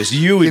the case.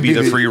 You would be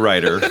the free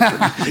rider.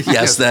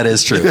 Yes, that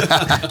is true.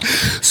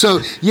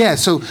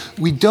 So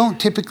we don't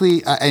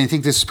typically, I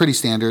think this is pretty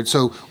standard.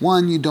 So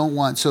one, you don't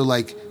want, so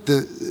like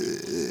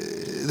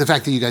the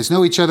fact that you guys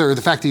know each other or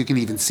the fact that you can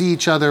even see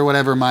each other,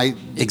 whatever, might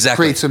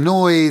Exactly. create some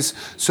noise.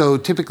 So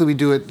typically we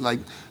do it like,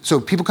 so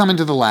people come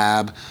into the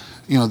lab,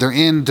 they're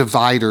in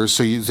dividers,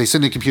 so they sit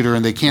in a computer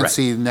and they can't Right.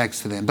 see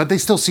next to them, but they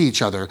still see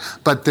each other.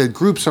 But the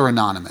groups are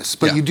anonymous.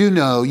 But Yeah. you do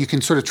know, you can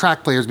sort of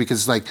track players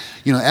because, like,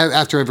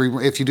 after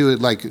if you do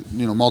it like,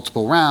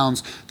 multiple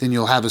rounds, then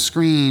you'll have a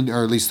screen,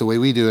 or at least the way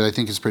we do it, I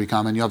think is pretty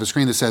common. You have a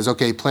screen that says,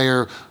 okay,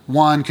 player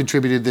 1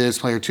 contributed this,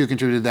 player 2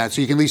 contributed that. So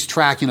you can at least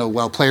track,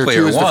 player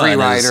 2 is the free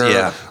one is- rider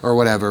yeah. or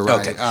whatever,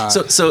 right? Okay.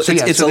 So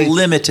it's a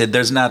limited,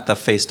 there's not the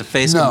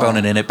face-to-face No.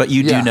 component in it, but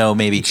you do Yeah. know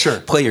maybe Sure.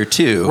 player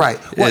 2. Right.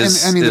 Well,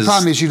 is, the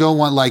problem is you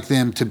don't want like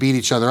them to beat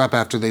each other up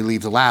after they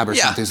leave the lab or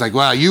Yeah. something. It's like,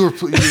 wow,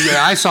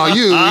 I saw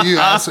you.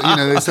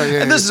 They say,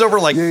 yeah, And this is over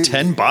like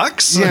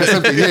 $10. Yeah,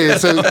 something. Yeah.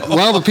 So,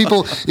 well, the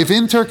people, if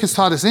MTurk has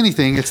taught us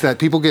anything, it's that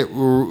people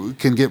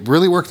can get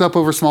really worked up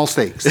over small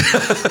stakes.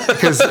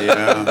 Because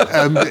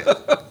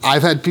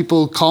I've had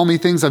people call me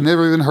things I've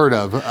never even heard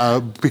of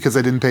because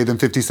I didn't pay them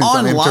 50 cents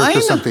on MTurk Online?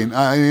 or something.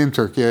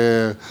 MTurk,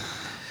 yeah.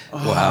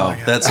 Wow,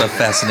 that's a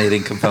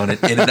fascinating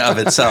component in and of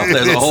itself.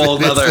 There's a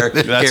whole other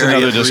That's area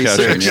another of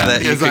discussion, research yeah.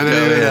 that you Yes, could I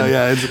know, go in.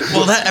 yeah.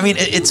 Well,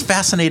 it's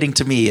fascinating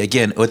to me,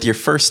 again, with your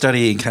first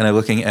study and kind of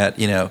looking at,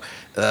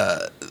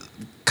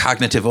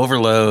 cognitive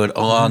overload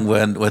along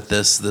with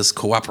this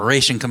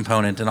cooperation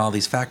component and all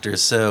these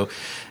factors. So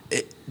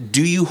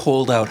do you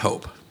hold out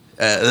hope?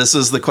 This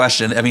is the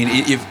question. I mean,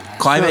 if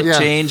climate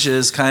change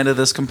is kind of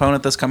this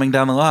component that's coming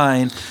down the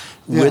line,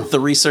 with the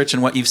research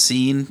and what you've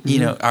seen,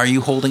 are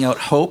you holding out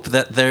hope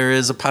that there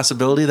is a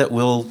possibility that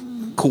we'll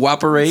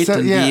cooperate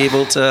and be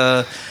able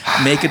to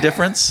make a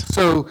difference?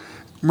 So,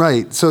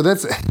 right. So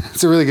that's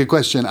a really good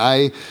question.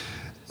 I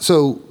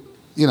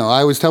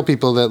always tell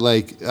people that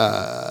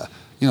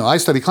I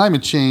study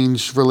climate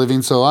change for a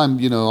living, so I'm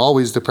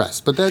always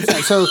depressed. But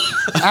that's so.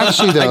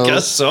 Actually, though, I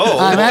guess so.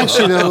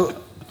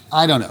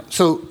 I don't know.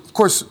 So, of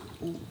course,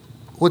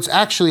 what's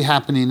actually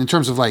happening in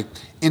terms of like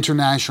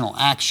international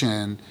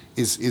action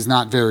is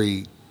not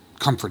very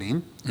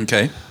comforting.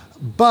 Okay.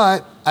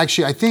 But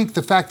actually, I think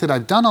the fact that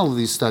I've done all of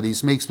these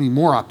studies makes me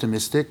more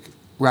optimistic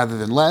rather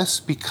than less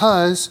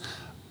because,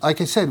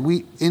 like I said, at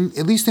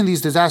least in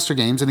these disaster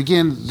games, and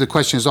again, the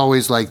question is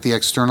always like the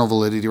external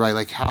validity, right?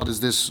 Like how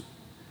does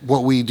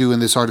what we do in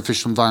this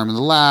artificial environment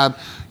in the lab,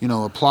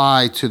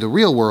 apply to the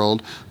real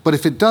world? But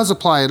if it does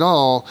apply at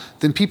all,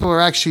 then people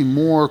are actually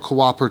more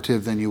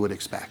cooperative than you would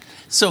expect.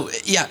 So,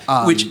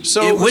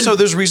 So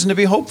there's reason to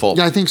be hopeful.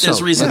 Yeah, I think so.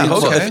 There's reason to I be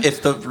think so. hopeful.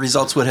 If the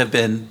results would have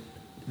been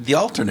the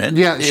alternate,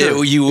 Yeah,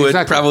 sure. you would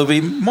Exactly. probably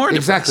be more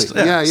depressed.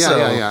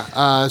 Exactly.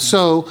 Yeah.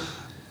 So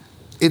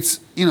it's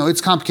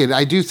it's complicated.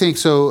 I do think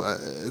so.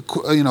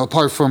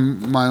 Apart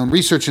from my own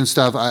research and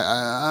stuff,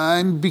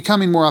 I'm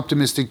becoming more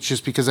optimistic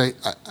just because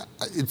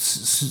it's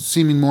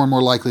seeming more and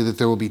more likely that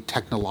there will be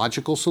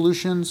technological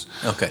solutions,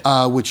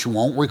 which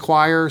won't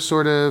require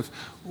sort of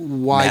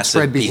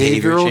widespread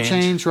behavioral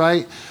change,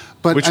 right?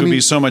 But which would be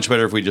so much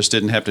better if we just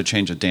didn't have to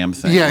change a damn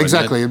thing. Yeah,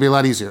 exactly. It'd be a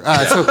lot easier.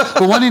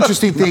 But one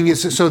interesting thing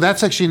is, so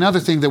that's actually another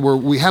thing that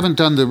we haven't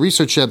done the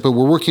research yet, but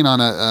we're working on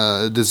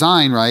a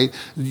design, right,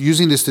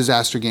 using this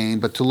disaster gain,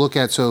 but to look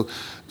at,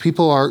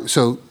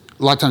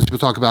 a lot of times people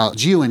talk about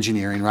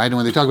geoengineering, right? And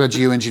when they talk about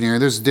geoengineering,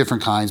 there's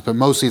different kinds, but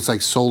mostly it's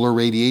like solar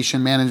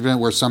radiation management,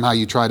 where somehow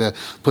you try to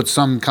put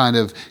some kind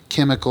of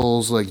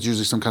chemicals, like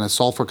usually some kind of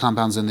sulfur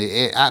compounds in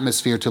the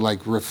atmosphere to like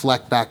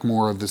reflect back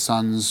more of the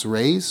sun's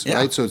rays,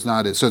 right? So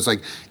it's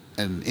like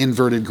an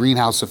inverted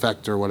greenhouse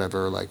effect or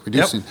whatever, like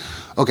reducing. Yep.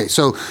 Okay,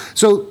 so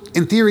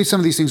in theory, some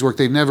of these things work.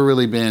 They've never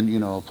really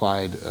been,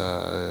 applied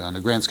on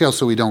a grand scale,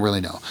 so we don't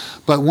really know.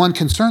 But one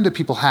concern that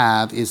people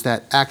have is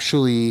that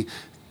actually,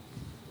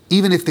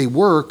 even if they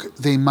work,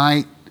 they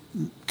might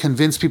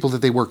convince people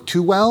that they work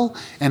too well.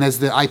 And as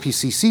the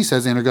IPCC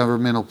says, the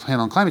Intergovernmental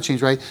Panel on Climate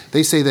Change, right,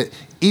 they say that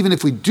even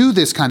if we do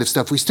this kind of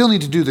stuff, we still need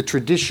to do the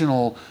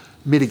traditional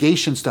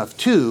mitigation stuff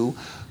too.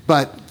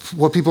 But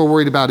what people are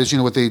worried about is,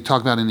 what they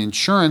talk about in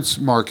insurance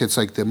markets,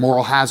 like the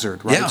moral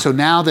hazard, right? Yeah. So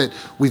now that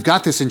we've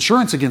got this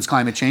insurance against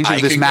climate change,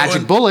 this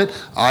magic bullet,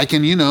 I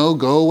can,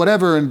 go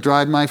whatever and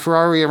drive my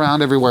Ferrari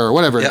around everywhere or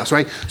whatever it is,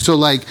 right? So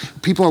like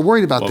people are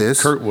worried about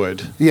this. Kurt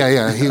would.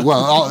 Yeah.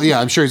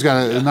 I'm sure he's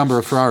got a number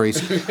of Ferraris.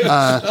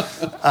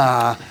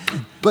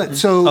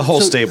 But a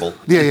whole stable.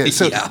 Yeah.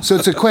 So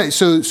it's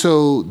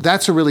so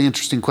that's a really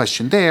interesting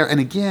question there. And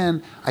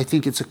again, I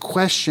think it's a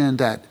question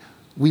that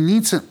we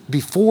need to,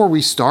 before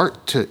we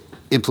start to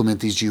implement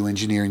these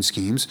geoengineering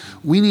schemes,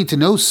 we need to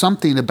know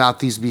something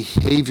about these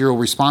behavioral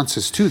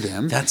responses to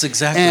them. That's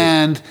exactly.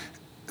 And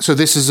so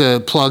this is a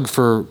plug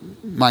for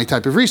my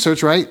type of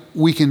research, right?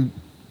 We can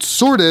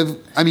sort of,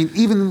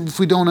 even if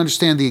we don't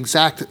understand the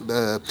exact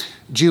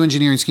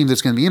geoengineering scheme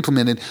that's going to be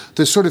implemented,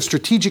 the sort of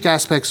strategic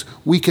aspects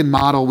we can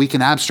model, we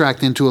can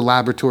abstract into a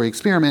laboratory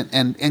experiment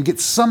and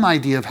get some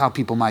idea of how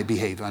people might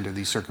behave under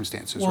these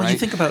circumstances, right?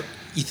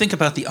 You think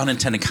about the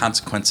unintended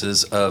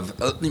consequences of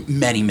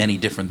many, many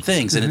different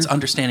things, and it's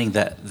understanding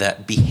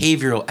that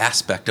behavioral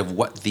aspect of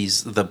what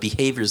the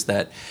behaviors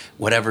that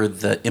whatever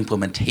the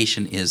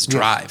implementation is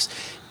drives.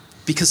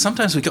 Because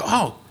sometimes we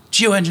go,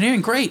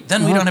 geoengineering, great.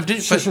 Then we don't have to do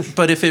it.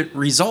 But if it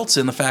results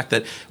in the fact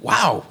that,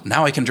 wow,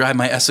 now I can drive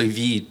my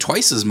SUV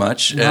twice as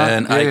much,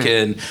 and I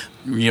can,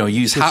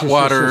 use hot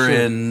water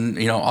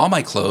in, all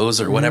my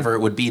clothes or whatever it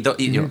would be,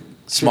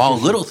 small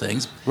little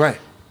things. Right.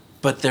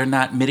 But they're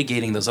not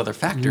mitigating those other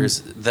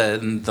factors,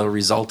 then the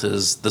result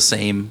is the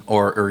same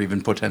or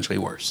even potentially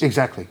worse.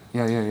 Exactly.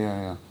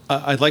 Yeah.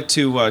 I'd like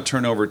to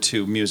turn over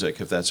to music,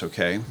 if that's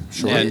okay.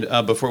 Sure.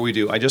 And before we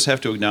do, I just have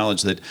to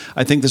acknowledge that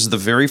I think this is the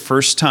very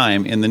first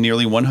time in the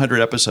nearly 100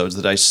 episodes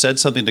that I said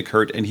something to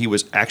Kurt and he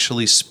was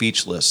actually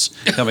speechless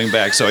coming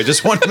back. So I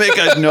just want to make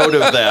a note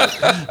of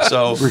that.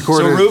 So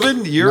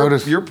Ruben,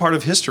 you're part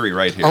of history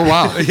right here. Oh,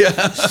 wow. Yeah.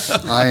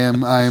 I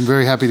am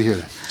very happy to hear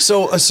that.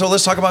 So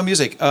let's talk about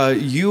music.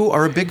 You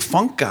are a big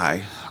funk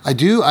guy. I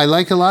do. I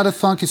like a lot of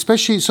funk,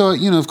 especially,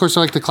 of course,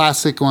 I like the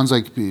classic ones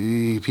like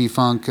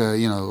P-Funk,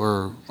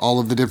 or all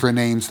of the different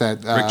names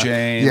that... Rick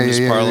James,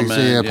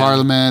 Parliament.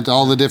 Parliament,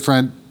 all the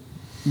different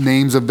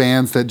names of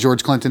bands that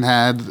George Clinton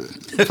had.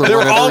 They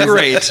were all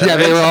great. Yeah,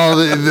 they were all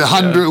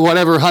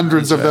the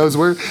hundreds of those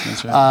were.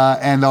 That's right.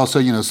 And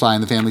also, Sly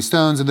and the Family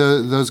Stones and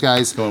those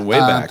guys. Going way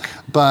back.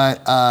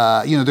 But,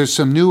 there's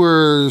some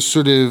newer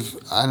sort of,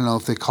 I don't know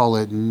if they call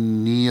it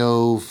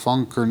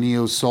neo-funk or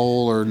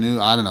neo-soul or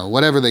I don't know,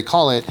 whatever they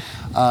call it.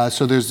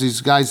 So there's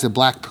these guys, the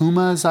Black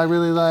Pumas, I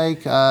really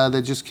like,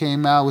 that just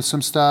came out with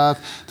some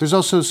stuff. There's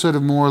also sort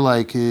of more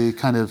like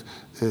kind of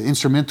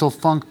instrumental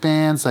funk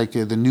bands, like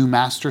the New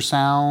Master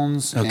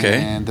Sounds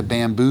and the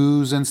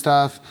Bamboos and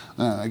stuff.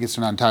 I guess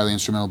they're not entirely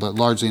instrumental, but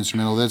largely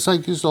instrumental. That's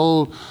like this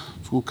old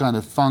school kind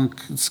of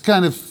funk. It's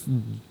kind of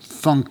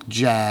funk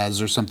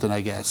jazz or something,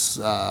 I guess.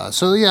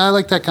 So yeah, I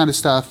like that kind of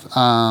stuff.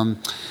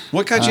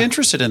 What got you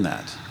interested in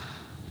that?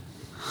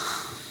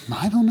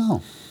 I don't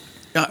know.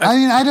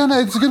 I don't know.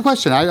 It's a good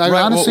question. I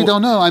honestly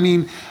don't know. I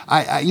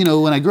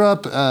when I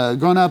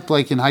grown up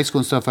like in high school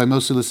and stuff, I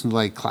mostly listened to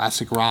like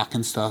classic rock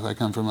and stuff. I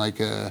come from like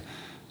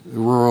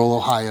rural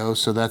Ohio,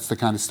 so that's the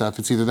kind of stuff.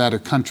 It's either that or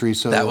country.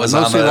 So that was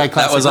on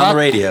the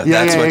radio.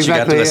 That's what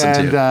exactly. You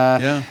got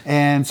to listen to.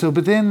 And so,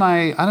 but then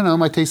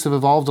my tastes have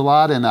evolved a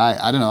lot, and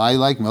I don't know. I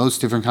like most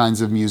different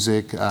kinds of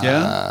music.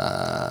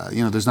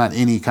 There's not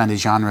any kind of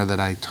genre that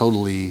I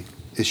totally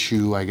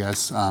issue, I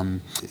guess.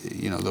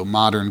 The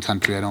modern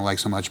country I don't like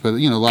so much, but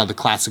a lot of the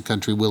classic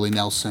country, Willie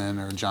Nelson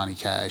or Johnny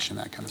Cash and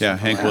that kind of stuff. Yeah,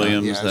 Hank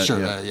Williams. Sure.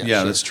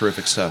 That's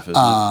terrific stuff, isn't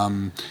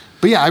it?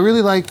 But yeah, I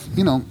really like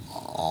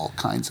all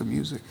kinds of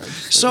music. I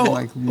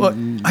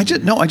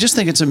just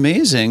think it's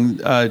amazing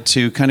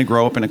to kind of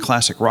grow up in a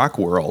classic rock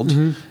world,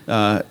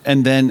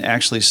 and then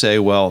actually say,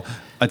 well,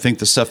 I think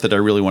the stuff that I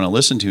really want to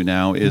listen to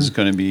now is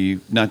going to be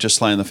not just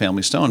Sly and the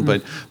Family Stone,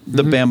 but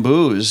the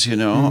Bamboos.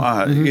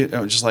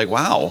 Just like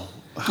wow.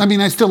 I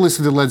mean, I still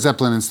listen to Led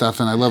Zeppelin and stuff,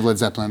 and I love Led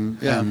Zeppelin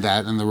and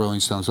that and the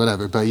Rolling Stones,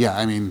 whatever. But yeah,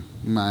 I mean,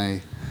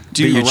 my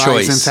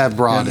horizons have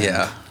broadened.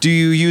 Yeah. Do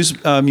you use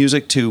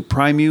music to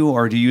prime you,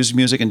 or do you use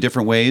music in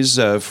different ways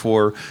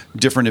for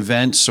different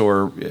events,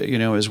 or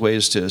as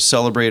ways to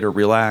celebrate or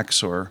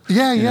relax, or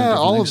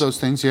all things? of those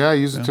things. Yeah, I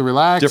use it to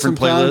relax. Different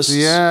sometimes.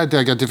 playlists. Yeah,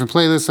 I got different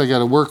playlists. I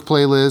got a work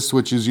playlist,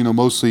 which is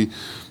mostly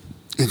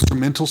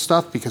instrumental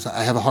stuff because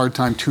I have a hard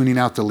time tuning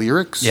out the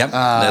lyrics. Yep,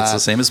 that's the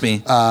same as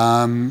me.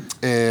 And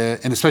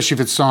especially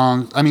if it's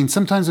song. I mean,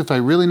 sometimes if I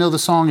really know the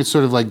song, it's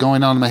sort of like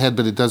going on in my head,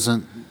 but it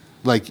doesn't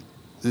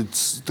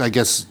it's, I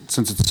guess,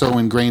 since it's so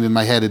ingrained in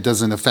my head, it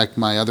doesn't affect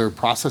my other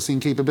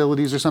processing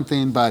capabilities or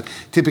something. But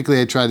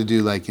typically I try to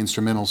do like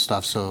instrumental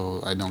stuff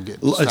so I don't get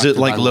stuck Is it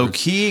in like my low words.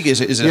 key?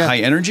 Is it high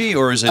energy,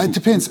 or is it? It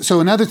depends.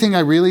 So another thing I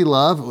really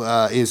love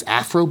is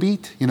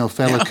Afrobeat,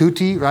 Fela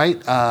Kuti,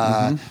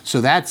 right? So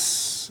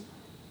that's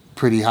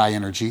pretty high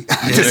energy,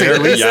 to say the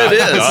least. Yeah, it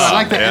is. So I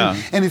like that.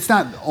 Yeah. And it's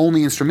not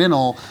only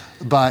instrumental,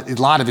 but a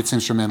lot of it's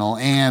instrumental.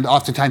 And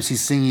oftentimes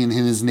he's singing in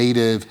his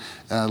native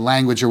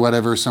language or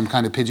whatever, some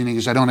kind of pidgin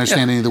English. I don't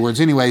understand any of the words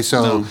anyway,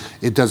 so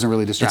it doesn't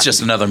really distract It's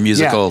just me. another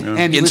musical And you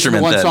listen to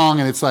instrument one that- song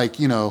and it's like,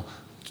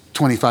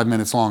 25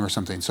 minutes long or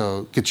something, so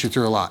it gets you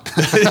through a lot.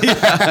 Because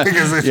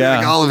I feel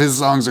like all of his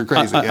songs are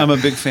crazy. I'm a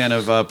big fan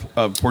of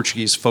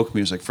Portuguese folk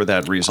music for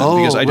that reason, Oh,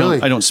 because I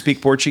really? don't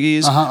speak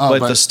Portuguese,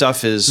 but the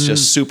stuff is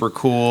just super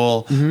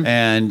cool,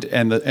 and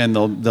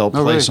they'll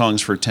play really?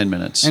 songs for 10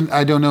 minutes. And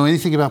I don't know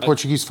anything about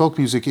Portuguese folk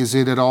music. Is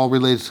it at all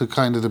related to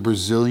kind of the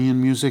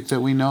Brazilian music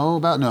that we know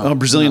about? No.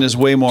 Brazilian is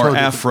way more Totally.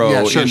 Afro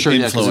Yeah, sure, 'cause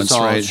influence, it's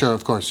all, right? Sure,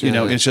 of course.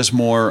 It's just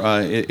more.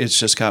 It's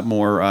just got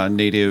more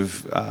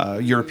native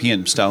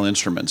European style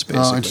instruments,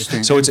 basically.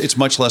 interesting. So it's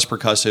much less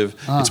percussive.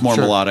 It's more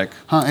sure. melodic.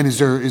 And is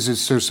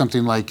there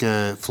something like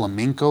a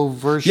flamenco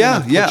version? Yeah,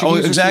 of yeah,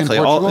 Portuguese exactly.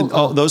 in Portugal?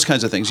 All those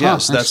kinds of things.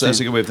 Yes, that's a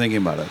interesting. good way of thinking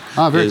about it.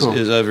 Very is, cool.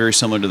 Is very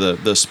similar to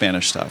the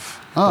Spanish stuff.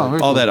 Very all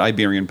cool. that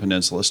Iberian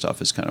Peninsula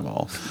stuff is kind of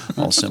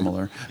all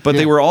similar. But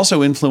they were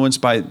also influenced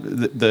by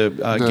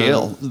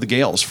the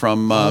Gaels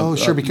from.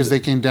 sure, because they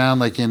came down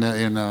like in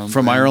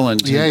from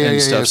Ireland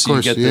and stuff, of so you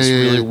course. get this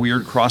really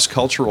weird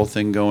cross-cultural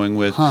thing going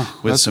with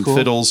that's some cool.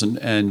 fiddles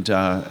and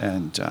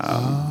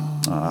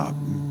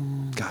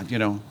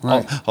God,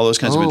 all those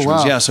kinds of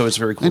instruments. wow. Yeah, so it's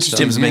very cool stuff.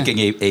 Tim's Yeah. making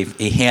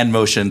a hand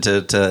motion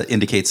to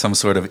indicate some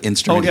sort of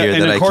instrument Oh, yeah,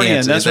 here an that accordion. I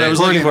can't. That's what I was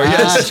looking for. Accordion.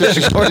 Yes,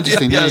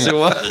 Interesting. yes, it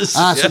was.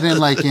 So then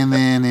like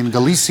in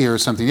Galicia or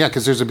something,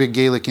 because there's a big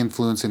Gaelic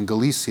influence in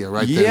Galicia,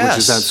 right? There, which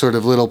is Yes. that sort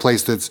of little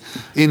place that's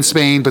in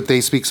Spain, but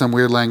they speak some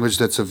weird language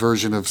that's a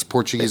version of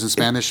Portuguese and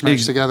Spanish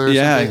mixed together. Or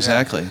Yeah, something.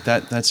 exactly.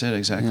 That's it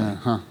exactly.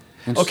 Yeah.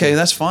 Okay,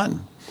 that's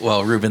fun.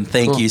 Well, Ruben,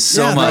 thank you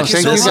so Yeah, no, much.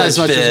 thank you This guys has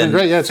much. It's been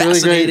great. Yeah, it's really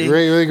great, fascinating.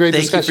 really great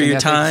Thank discussion. you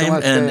for your Yeah, thanks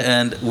so time, much.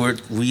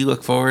 and we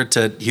look forward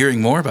to hearing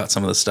more about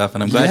some of this stuff.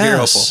 And I'm glad you're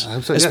Yes.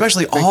 hopeful.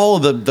 Especially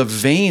all of the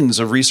veins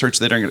of research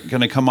that are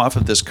going to come off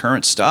of this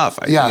current stuff.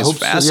 I I think hope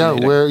it's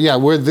fascinating. So.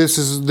 Where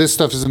this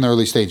stuff is in the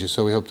early stages,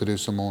 so we hope to do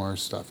some more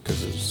stuff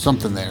because there's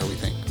something there. We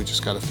think we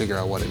just got to figure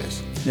out what it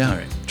is. Yeah. All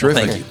right.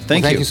 Terrific. Well, thank you.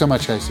 Thank Thank you. you so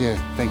much, guys. Yeah,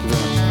 thank you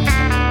very much.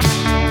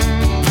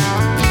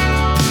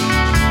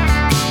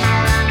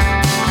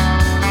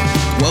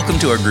 Welcome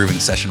to our grooving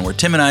session where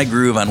Tim and I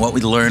groove on what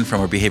we learned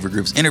from our Behavior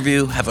Grooves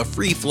interview, have a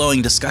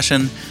free-flowing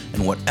discussion,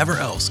 and whatever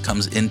else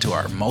comes into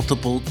our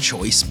multiple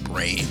choice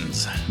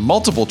brains.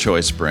 Multiple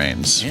choice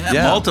brains.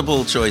 Yeah,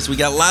 multiple choice. We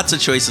got lots of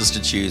choices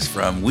to choose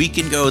from. We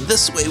can go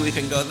this way, we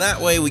can go that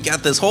way. We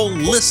got this whole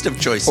list of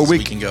choices Or we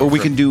can go we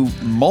from. can do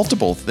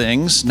multiple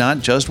things, not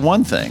just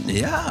one thing.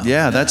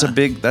 Yeah. That's a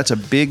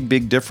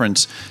big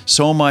difference.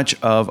 So much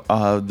of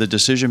the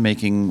decision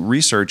making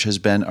research has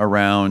been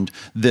around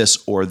this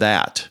or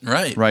that.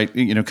 Right.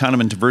 Kahneman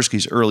and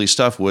Tversky's early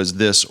stuff was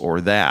this or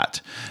that,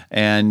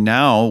 and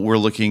now we're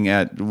looking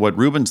at what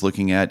Ruben's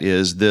looking at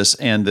is this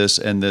and this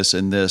and this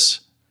and this,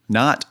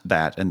 not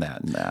that and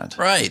that and that.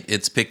 Right.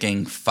 It's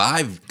picking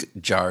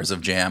 5 jars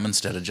of jam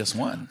instead of just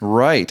one.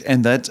 Right,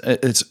 and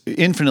it's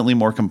infinitely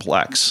more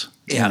complex.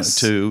 Yes.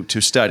 To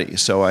study.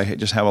 So I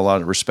just have a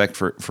lot of respect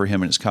for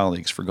him and his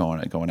colleagues for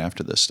going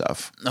after this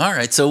stuff. All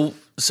right. So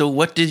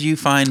what did you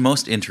find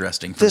most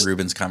interesting from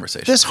Ruben's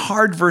conversation? This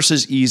hard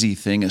versus easy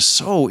thing is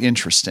so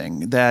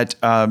interesting that,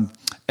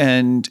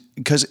 and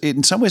because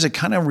in some ways it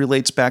kind of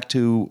relates back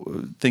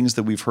to things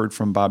that we've heard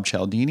from Bob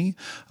Cialdini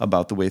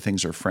about the way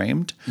things are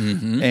framed.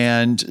 Mm-hmm.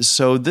 And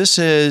so this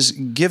is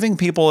giving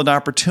people an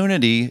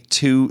opportunity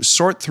to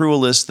sort through a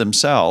list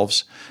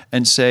themselves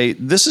and say,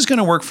 this is going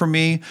to work for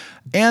me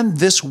and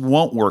this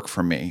won't work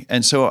for me.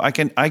 And so I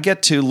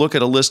get to look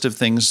at a list of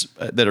things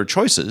that are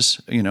choices,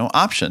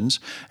 options,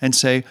 and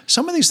say,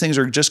 some of these things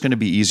are just going to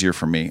be easier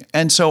for me.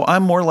 And so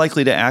I'm more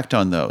likely to act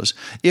on those.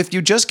 If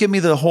you just give me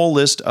the whole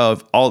list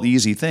of all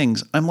easy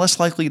things, I'm less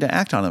likely to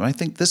act on them. I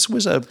think this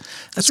was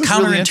That's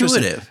really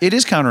interesting. counterintuitive. It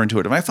is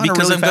counterintuitive. I found it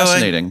really I'm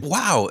fascinating. going,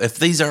 wow, if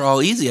these are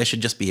all easy, I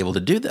should just be able to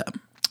do them.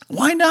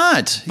 Why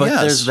not? But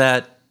Yes. there's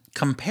that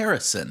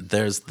comparison.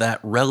 There's that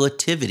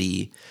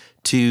relativity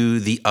to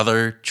the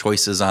other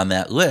choices on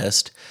that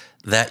list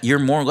that you're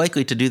more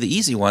likely to do the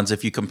easy ones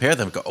if you compare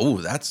them. Go, oh,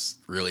 that's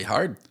really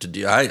hard to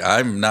do.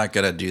 I'm not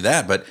going to do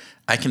that, but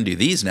I can do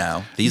these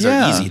now. These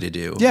are easy to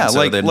do. Yeah, so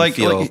like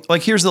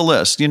here's the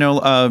list. Move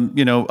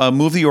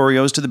the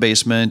Oreos to the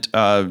basement.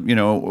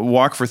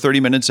 Walk for 30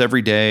 minutes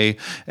every day,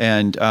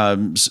 and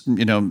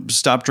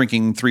stop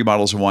drinking 3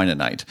 bottles of wine a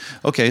night.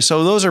 Okay,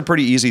 so those are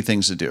pretty easy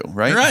things to do,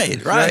 right?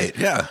 Right.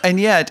 Yeah. And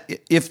yet,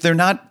 if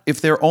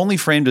they're only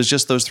framed as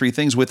just those 3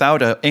 things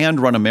without and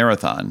run a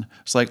marathon,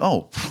 it's like,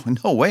 oh,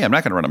 no way, I'm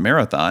not going to run a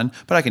marathon,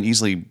 but I can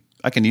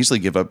easily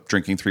give up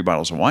drinking 3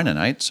 bottles of wine a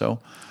night.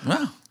 So,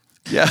 wow.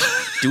 Yeah.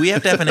 Do we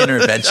have to have an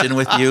intervention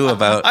with you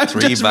about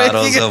 3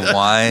 bottles of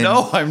wine?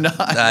 No, I'm not.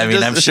 I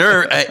mean, I'm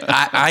sure.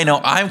 I know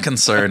I'm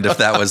concerned if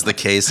that was the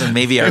case, and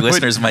maybe our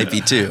listeners might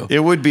be too. It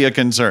would be a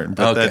concern.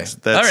 But okay.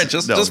 That's all right.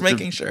 Just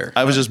making sure.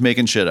 I was just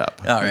making shit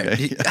up. All right.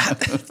 Okay.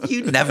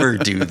 You never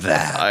do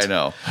that. I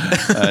know.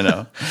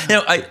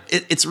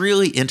 It's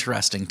really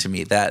interesting to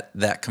me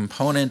that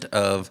component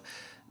of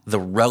the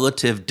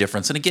relative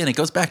difference. And again, it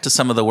goes back to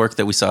some of the work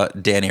that we saw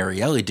Dan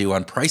Ariely do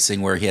on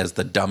pricing, where he has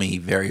the dummy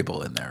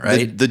variable in there,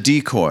 right? The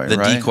decoy, the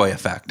right? decoy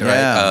effect, right?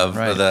 Yeah, of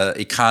the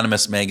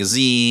Economist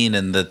magazine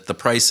and the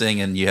pricing,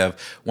 and you have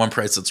one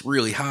price that's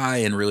really high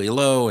and really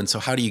low. And so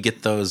how do you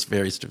get those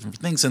various different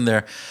things in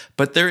there?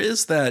 But there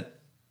is that,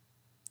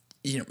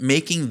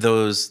 making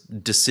those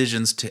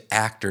decisions to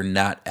act or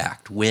not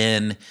act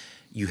when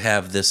you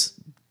have this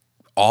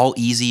all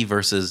easy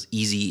versus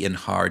easy and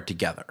hard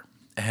together.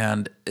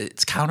 And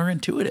it's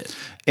counterintuitive.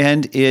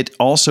 And it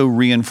also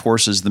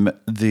reinforces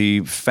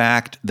the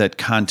fact that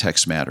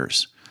context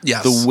matters.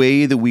 Yes. The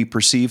way that we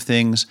perceive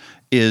things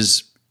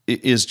is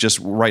just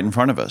right in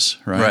front of us,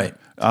 right? Right.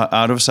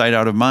 Out of sight,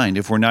 out of mind.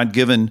 If we're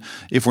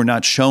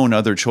not shown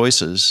other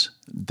choices,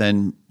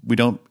 then we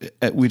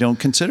don't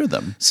consider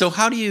them. So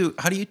how do you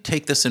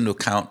take this into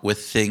account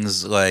with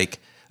things like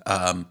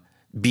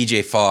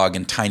BJ Fogg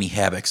and Tiny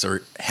Habits,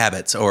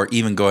 or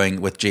even going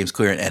with James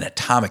Clear and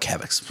Atomic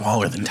Habits,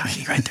 smaller than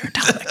tiny, right? They're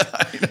atomic.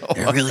 I know.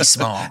 They're really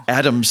small.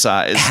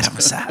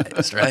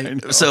 Atom-sized.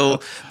 Right? So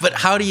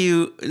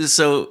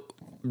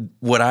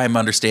what I'm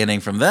understanding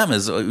from them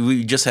is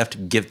we just have to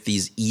get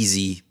these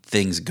easy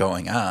things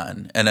going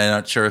on. And I'm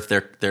not sure if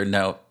they're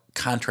now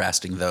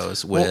contrasting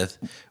those with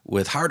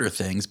harder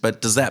things, but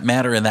does that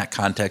matter in that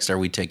context? Are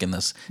we taking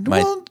this,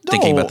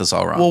 thinking about this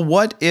all wrong? Well,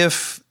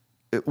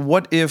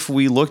 what if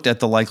we looked at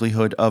the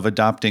likelihood of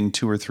adopting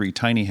 2 or 3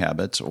 tiny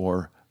habits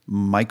or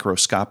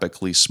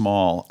microscopically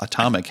small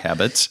atomic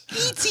habits,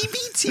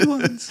 itsy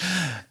ones,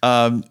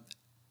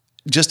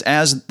 just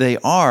as they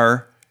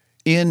are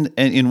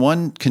in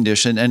one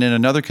condition, and in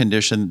another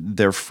condition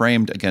they're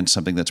framed against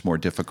something that's more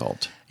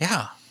difficult.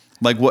 Yeah.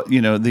 Like what,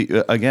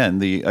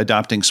 the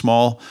adopting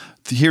small,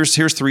 here's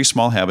 3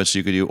 small habits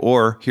you could do,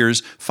 or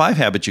here's 5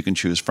 habits you can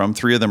choose from.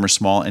 3 of them are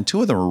small and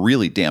 2 of them are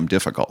really damn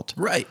difficult.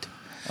 Right.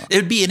 It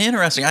would be an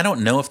interesting. I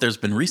don't know if there's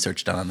been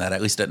research done on that.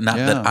 At least that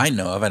I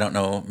know of. I don't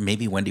know.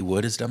 Maybe Wendy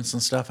Wood has done some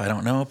stuff. I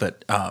don't know,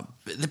 but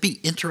it'd be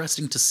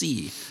interesting to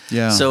see.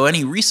 Yeah. So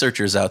any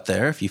researchers out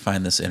there, if you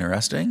find this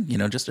interesting,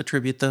 just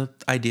attribute the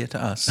idea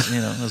to us.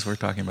 As we're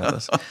talking about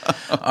this.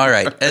 All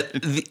right.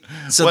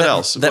 So what that,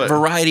 else? That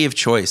variety of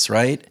choice,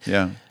 right?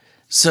 Yeah.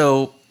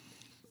 So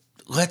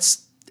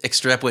let's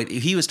extrapolate.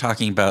 He was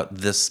talking about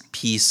this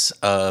piece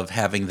of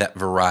having that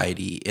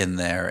variety in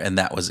there, and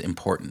that was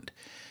important.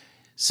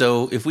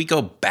 So if we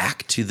go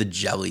back to the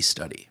jelly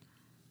study,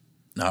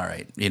 all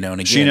right, and again,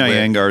 Sheena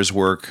Iyengar's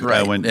work,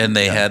 right?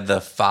 They had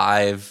the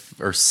 5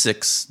 or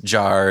 6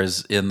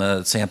 jars in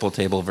the sample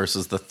table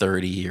versus the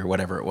 30 or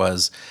whatever it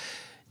was.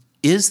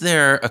 Is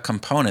there a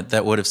component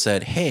that would have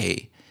said,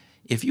 hey,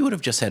 if you would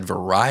have just had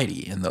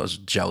variety in those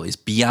jellies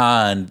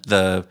beyond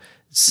the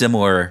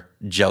similar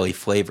jelly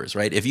flavors,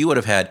 right? If you would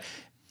have had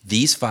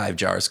these 5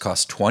 jars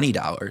cost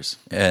 $20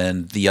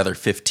 and the other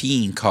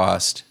 15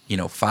 cost,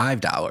 $5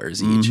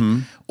 each. Mm-hmm.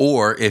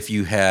 Or if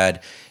you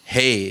had,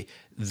 hey,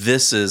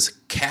 this is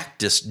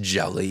cactus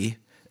jelly,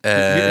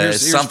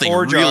 here's something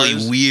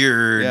really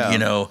weird,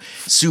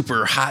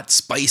 super hot,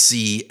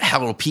 spicy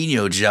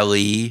jalapeno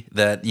jelly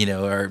that,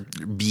 are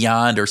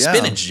beyond, or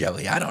spinach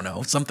jelly. I don't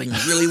know, something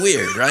really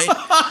weird, right?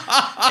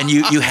 And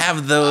you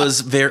have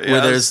those where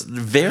there's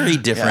very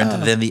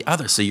different than the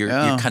other. So you're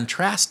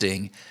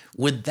contrasting.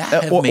 Would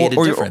that have made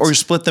a difference? Or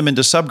split them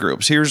into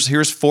subgroups.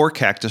 Here's 4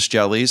 cactus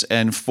jellies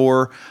and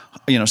 4,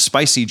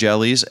 spicy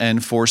jellies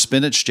and 4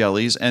 spinach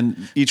jellies,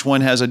 and each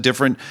one has a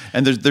different,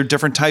 and there are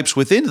different types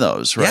within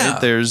those, right? Yeah.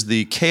 There's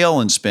the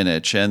kale and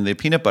spinach and the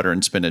peanut butter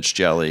and spinach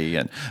jelly,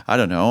 and I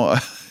don't know,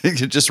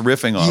 just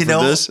riffing off of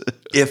this.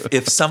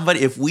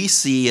 if we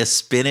see a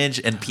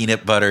spinach and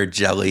peanut butter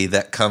jelly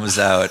that comes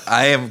out,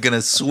 I am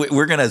gonna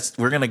we're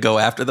gonna go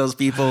after those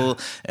people,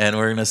 and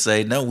we're gonna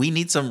say, no, we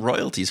need some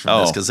royalties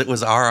from this because it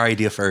was our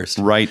idea first.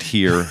 Right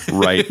here,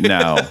 right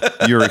now,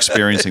 you're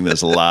experiencing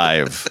this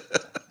live.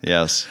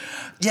 Yes.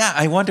 Yeah,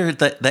 I wonder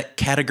that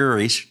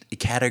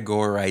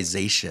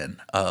categorization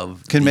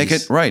of Can make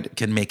it right.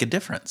 can make a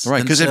difference, Right,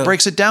 And because it so-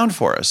 breaks it down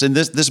for us. And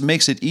this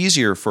makes it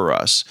easier for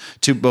us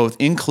to both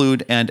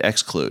include and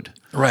exclude.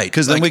 Right.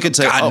 Because then Like, we could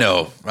say, God, oh,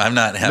 no, I'm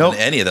not having Nope.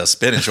 any of those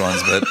spinach ones,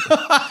 but,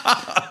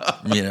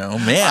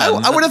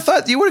 man. I would have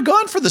thought you would have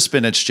gone for the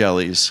spinach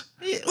jellies.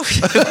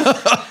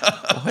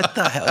 What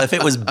the hell? If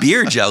it was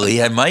beer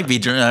jelly, I might be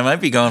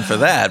going for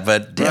that,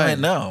 but damn Right. it,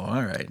 no.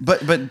 All right.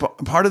 But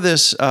part of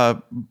this,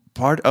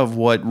 part of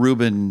what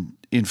Ruben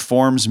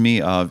informs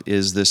me of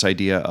is this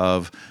idea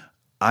of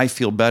I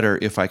feel better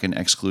if I can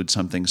exclude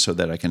something so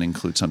that I can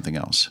include something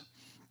else.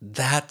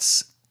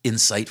 That's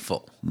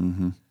insightful.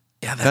 Mm-hmm.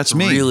 Yeah, That's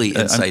me. really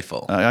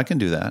insightful. I can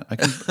do that. I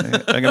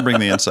can bring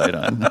the insight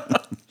on.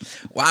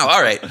 Wow.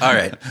 All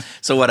right.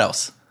 So what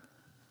else?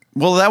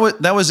 Well,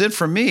 that was it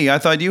for me. I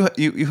thought you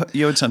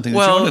had something that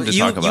you wanted to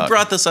talk about. You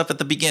brought this up at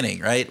the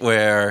beginning, right?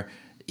 Where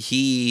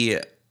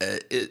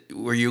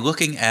where you're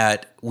looking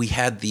at, we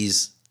had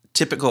these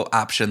typical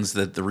options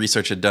that the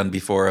research had done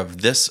before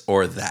of this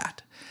or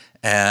that,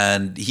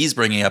 and he's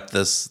bringing up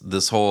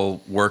this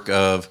whole work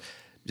of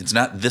it's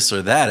not this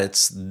or that,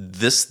 it's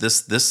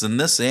this, and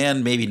this,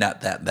 and maybe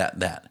not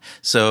that.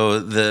 So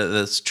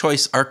this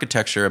choice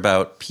architecture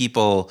about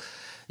people,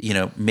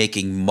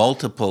 making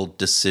multiple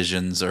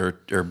decisions or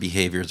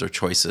behaviors or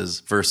choices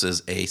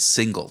versus a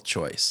single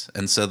choice.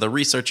 And so the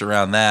research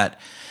around that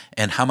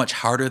and how much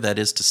harder that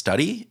is to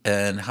study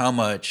and how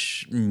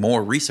much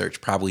more research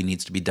probably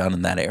needs to be done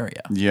in that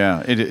area.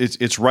 Yeah,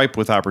 it's ripe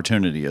with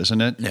opportunity, isn't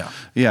it? Yeah.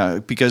 Yeah,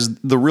 because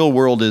the real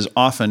world is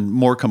often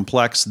more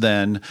complex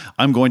than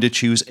I'm going to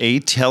choose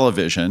a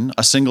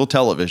single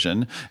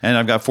television, and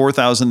I've got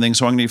 4,000 things,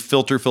 so I'm going to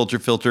filter,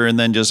 and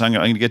then I'm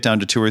going to get down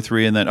to 2 or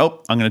 3, and then, I'm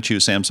going to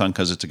choose Samsung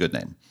because it's a good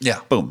name.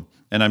 Yeah. Boom.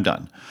 And I'm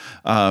done.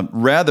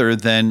 Rather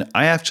than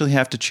I actually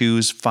have to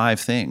choose 5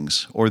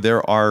 things, or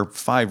there are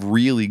 5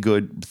 really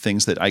good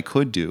things that I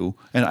could do,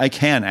 and I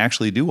can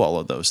actually do all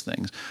of those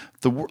things.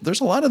 There's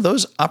a lot of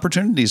those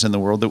opportunities in the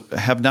world that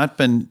have not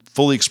been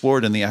fully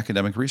explored in the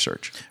academic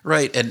research.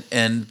 Right.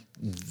 And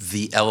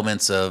the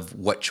elements of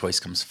what choice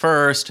comes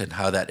first and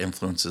how that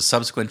influences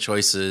subsequent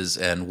choices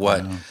and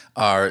what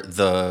are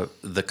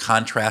the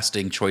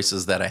contrasting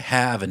choices that I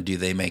have, and do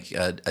they make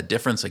a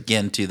difference?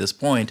 Again, to this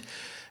point,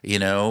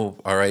 all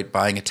right,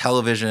 buying a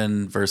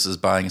television versus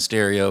buying a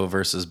stereo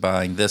versus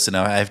buying this, and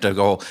now I have to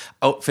go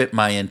outfit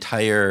my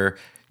entire,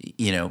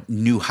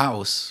 new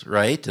house,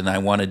 right? And I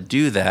want to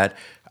do that.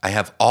 I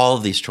have all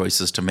of these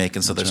choices to make,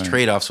 and so there's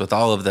trade-offs with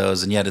all of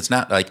those, and yet it's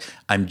not like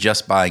I'm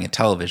just buying a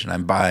television.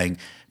 I'm buying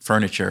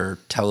furniture,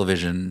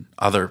 television,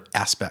 other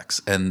aspects.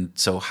 And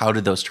so how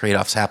did those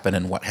trade-offs happen,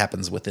 and what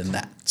happens within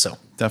that? So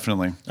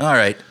Definitely. all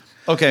right.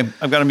 Okay,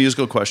 I've got a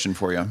musical question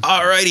for you.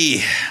 All righty.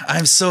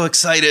 I'm so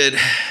excited.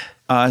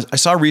 I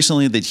saw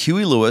recently that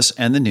Huey Lewis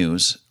and the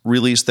News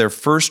released their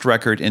first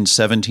record in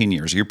 17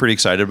 years. Are you pretty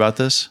excited about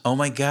this? Oh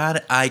my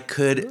God, I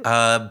could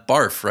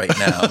barf right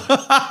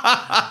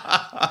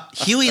now.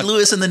 Huey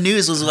Lewis and the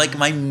News was like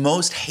my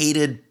most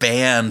hated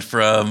band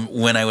from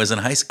when I was in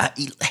high school. I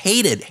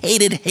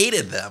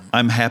hated them.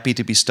 I'm happy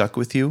to be stuck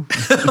with you.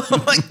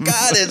 Oh my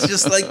God, it's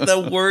just like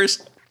the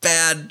worst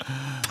bad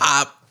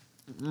pop,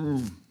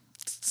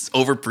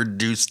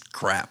 overproduced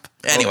crap.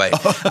 Anyway,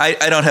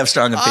 I don't have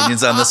strong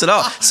opinions on this at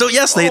all. So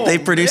yes, they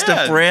produced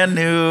a brand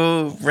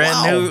new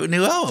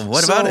album.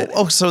 What about it?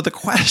 Oh, so the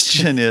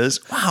question is,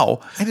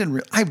 wow,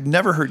 I've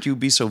never heard you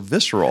be so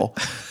visceral.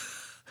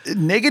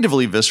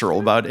 Negatively visceral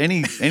about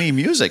any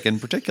music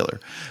in particular.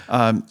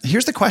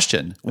 Here's the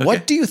question. Okay.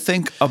 What do you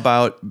think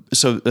about,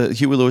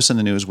 Huey Lewis and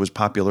the News was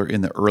popular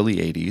in the early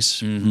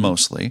 80s,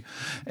 mostly.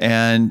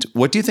 And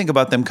what do you think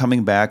about them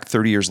coming back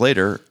 30 years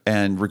later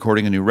and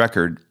recording a new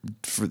record?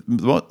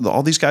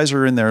 All these guys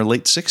are in their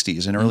late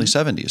 60s and early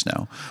 70s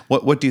now.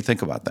 What do you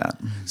think about that?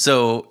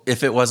 So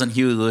if it wasn't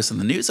Huey Lewis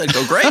and the News, I'd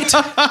go great.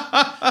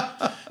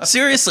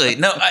 Seriously.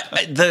 No,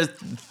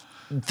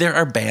 there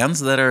are bands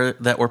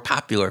that were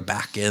popular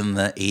back in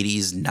the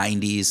 80s,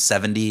 90s,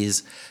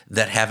 70s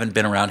that haven't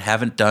been around,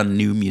 haven't done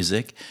new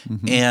music.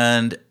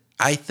 And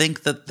I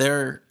think that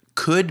there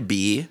could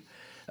be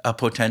a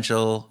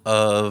potential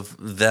of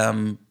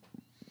them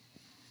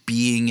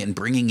being and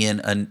bringing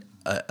in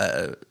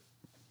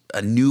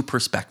a new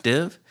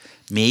perspective,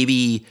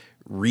 maybe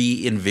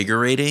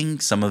reinvigorating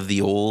some of the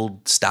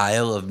old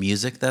style of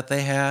music that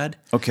they had.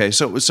 Okay,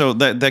 so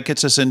that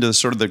gets us into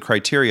sort of the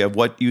criteria of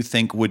what you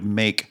think would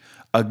make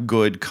a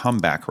good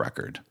comeback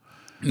record.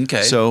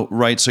 Okay. So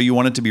you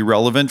want it to be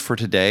relevant for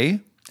today?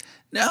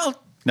 No.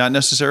 Not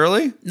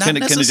necessarily? Not Can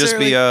it just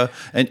be an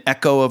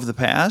echo of the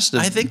past?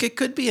 I think it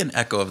could be an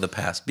echo of the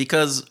past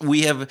because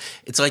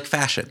it's like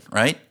fashion,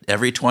 right?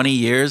 Every 20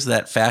 years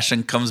that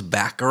fashion comes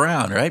back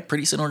around, right?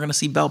 Pretty soon we're going to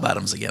see bell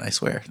bottoms again, I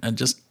swear. And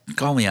just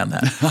call me on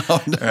that.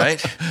 Oh, no. All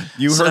right?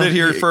 You heard it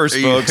here first,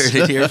 folks.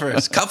 You heard it here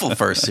first. Couple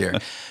firsts here.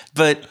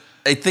 But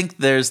I think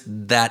there's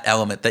that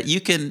element that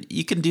you can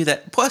do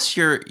that. Plus,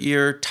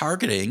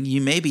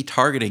 you may be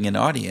targeting an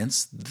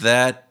audience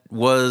that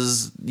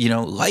was,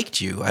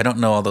 liked you. I don't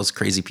know all those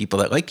crazy people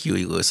that like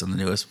Huey Lewis in the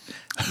news.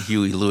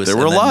 Huey Lewis There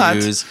were in a the lot.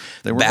 news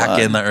There were a back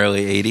lot. in the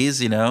early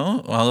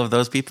 80s, all of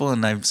those people.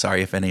 And I'm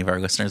sorry if any of our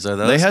listeners are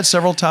those. They had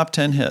several top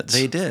 10 hits.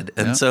 They did.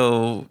 And Yeah.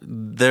 so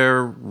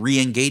they're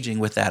re-engaging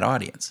with that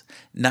audience.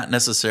 Not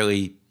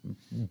necessarily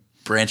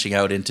branching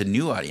out into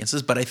new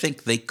audiences, but I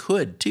think they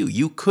could too.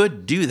 You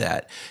could do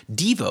that.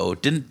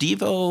 Didn't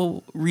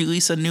Devo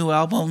release a new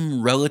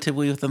album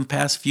relatively within the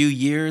past few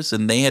years?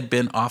 And they had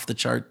been off the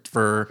chart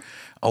for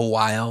a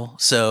while.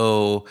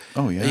 So,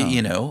 Oh, yeah.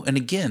 And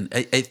again,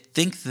 I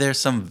think there's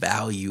some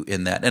value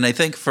in that. And I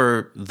think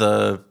for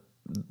the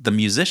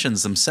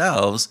musicians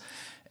themselves,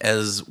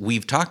 as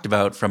we've talked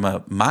about from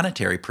a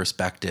monetary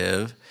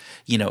perspective,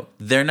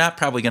 they're not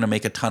probably going to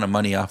make a ton of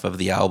money off of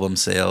the album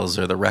sales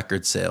or the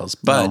record sales,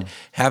 but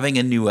having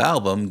a new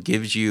album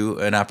gives you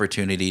an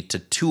opportunity to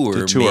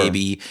tour.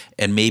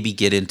 maybe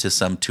get into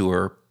some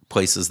tour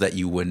places that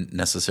you wouldn't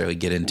necessarily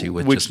get into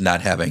with just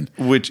not having.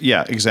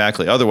 Yeah,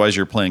 exactly. Otherwise,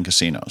 you're playing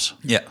casinos.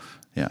 Yeah.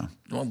 Yeah.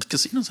 Well,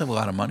 casinos have a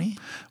lot of money.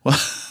 Well,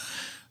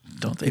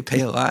 don't they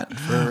pay a lot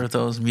for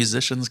those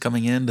musicians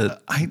coming in to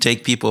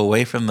take people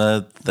away from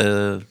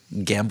the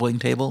gambling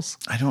tables?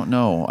 I don't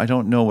know. I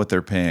don't know what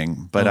they're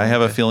paying, but I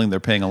have a feeling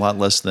they're paying a lot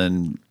less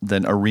than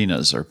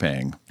arenas are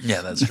paying.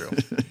 Yeah, that's true.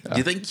 Do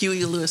you think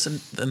Huey Lewis and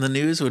the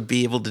News would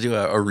be able to do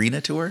an arena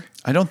tour?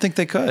 I don't think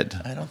they could.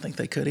 I don't think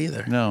they could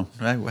either. No.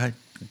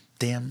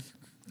 Damn,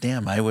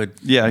 I would.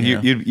 Yeah,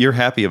 you're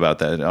happy about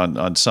that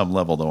on some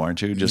level, though,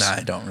 aren't you? Nah,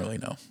 I don't really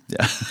know.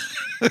 Yeah.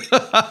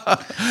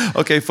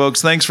 Okay, folks,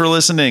 thanks for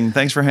listening.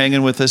 Thanks for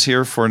hanging with us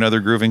here for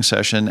another grooving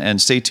session,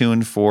 and stay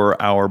tuned for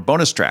our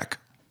bonus track.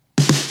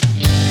 Hey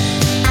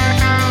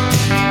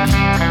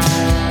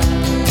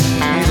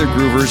there,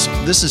 Groovers.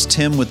 This is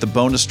Tim with the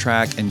bonus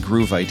track and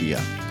groove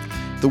idea.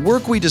 The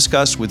work we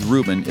discussed with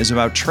Ruben is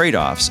about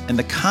trade-offs and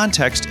the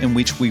context in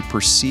which we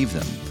perceive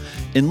them.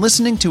 In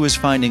listening to his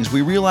findings,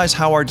 we realize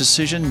how our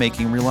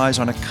decision-making relies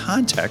on a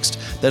context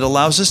that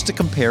allows us to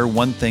compare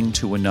one thing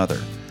to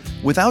another.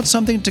 Without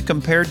something to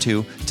compare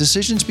to,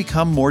 decisions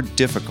become more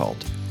difficult.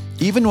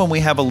 Even when we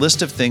have a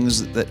list of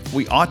things that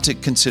we ought to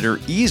consider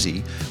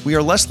easy, we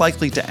are less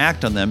likely to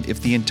act on them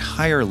if the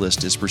entire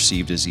list is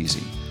perceived as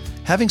easy.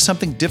 Having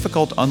something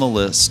difficult on the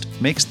list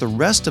makes the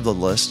rest of the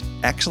list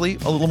actually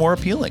a little more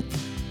appealing.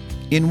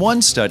 In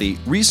one study,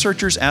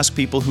 researchers asked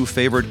people who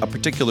favored a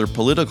particular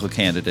political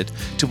candidate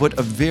to put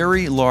a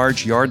very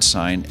large yard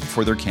sign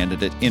for their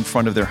candidate in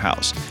front of their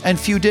house, and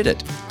few did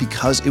it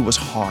because it was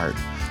hard.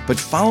 But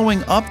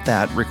following up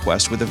that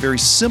request with a very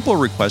simple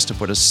request to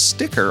put a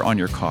sticker on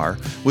your car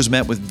was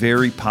met with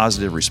very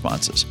positive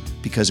responses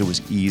because it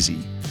was easy.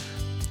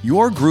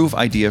 Your groove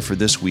idea for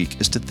this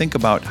week is to think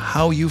about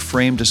how you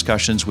frame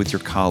discussions with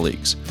your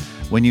colleagues.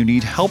 When you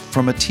need help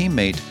from a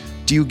teammate,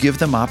 do you give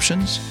them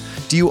options?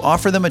 Do you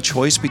offer them a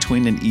choice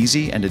between an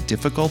easy and a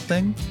difficult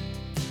thing?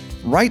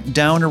 Write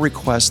down a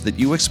request that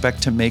you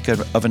expect to make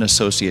of an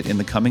associate in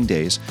the coming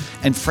days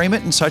and frame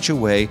it in such a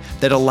way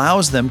that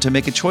allows them to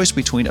make a choice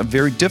between a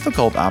very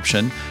difficult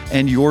option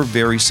and your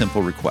very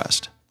simple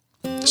request.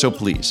 So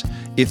please,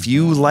 if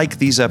you like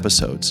these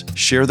episodes,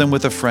 share them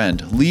with a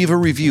friend, leave a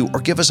review, or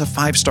give us a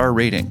 5-star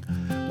rating.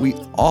 We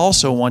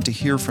also want to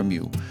hear from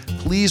you.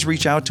 Please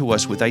reach out to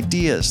us with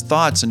ideas,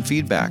 thoughts, and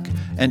feedback.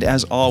 And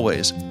as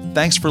always,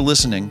 thanks for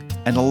listening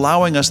and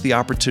allowing us the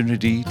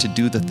opportunity to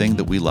do the thing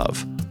that we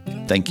love.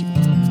 Thank you.